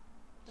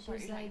the part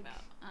you're talking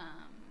about.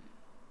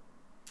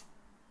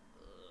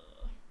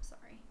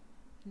 Sorry.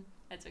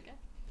 That's okay.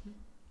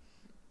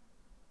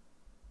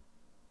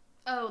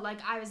 Oh,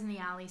 like I was in the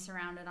alley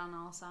surrounded on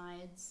all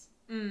sides.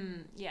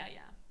 Yeah.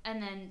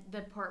 And then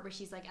the part where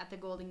she's like at the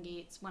Golden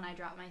Gates, when I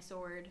dropped my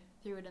sword,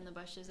 threw it in the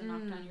bushes and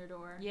knocked on your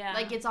door. Yeah.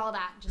 Like it's all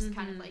that just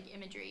kind of like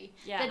imagery.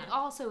 Yeah. That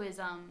also is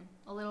a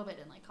little bit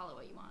in like Call It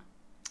What You Want.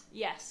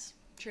 Yes.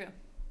 True.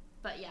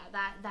 But yeah,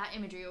 that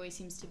imagery always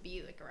seems to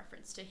be like a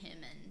reference to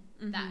him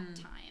and that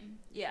time.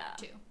 Yeah.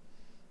 Too.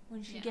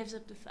 When she gives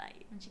up the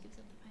fight.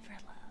 For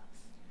love.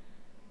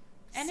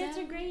 And so,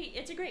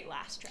 it's a great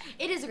last track.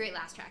 It is a great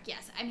last track,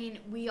 yes. I mean,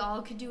 we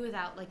all could do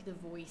without like the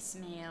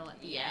voicemail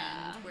at the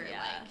end where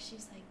like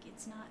she's like,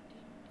 it's not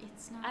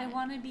I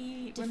want to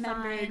be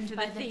remembered for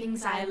by the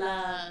things I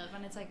love,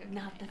 and it's like, okay,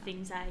 not the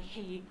things I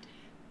hate,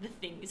 the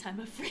things I'm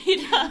afraid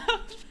of.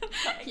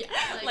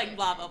 like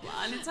blah blah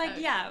blah. And it's like,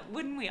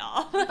 wouldn't we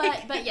all?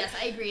 but yes,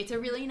 I agree. It's a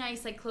really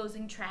nice like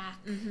closing track.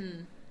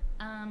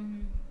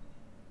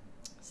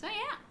 So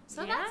yeah.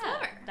 So that's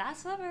Lover.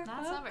 That's Lover.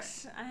 That's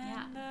folks. Lover.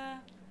 And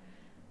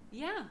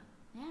yeah.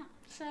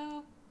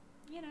 So,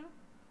 you know,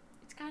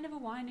 it's kind of a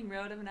winding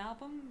road of an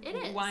album. It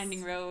is.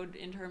 Winding road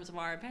in terms of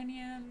our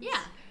opinions. Yeah.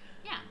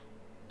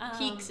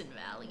 Peaks and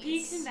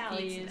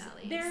valleys.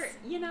 There,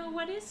 you know,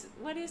 what is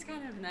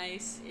kind of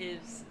nice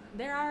is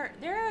there are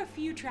a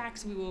few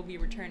tracks we will be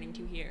returning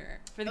to here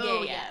for the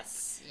gay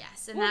yes,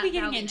 and we'll be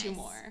getting into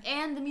more,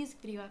 and the music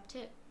video up too.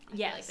 I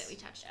feel like that we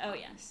touched on. Oh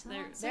yes,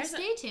 so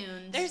stay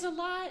tuned. There's a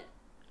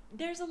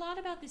lot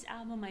about this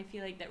album I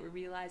feel like that we're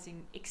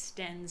realizing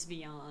extends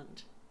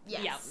beyond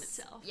the album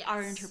itself. Yes.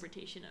 Our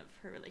interpretation of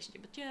her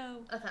relationship with Joe.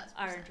 1,000%.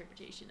 Our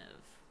interpretation of,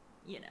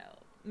 you know,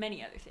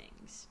 many other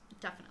things.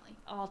 Definitely.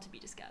 All to be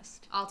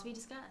discussed.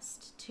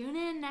 Tune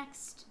in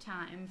next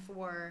time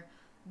for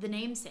The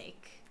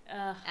Namesake.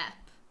 Ep.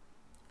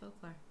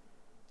 Folklore.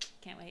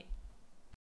 Can't wait.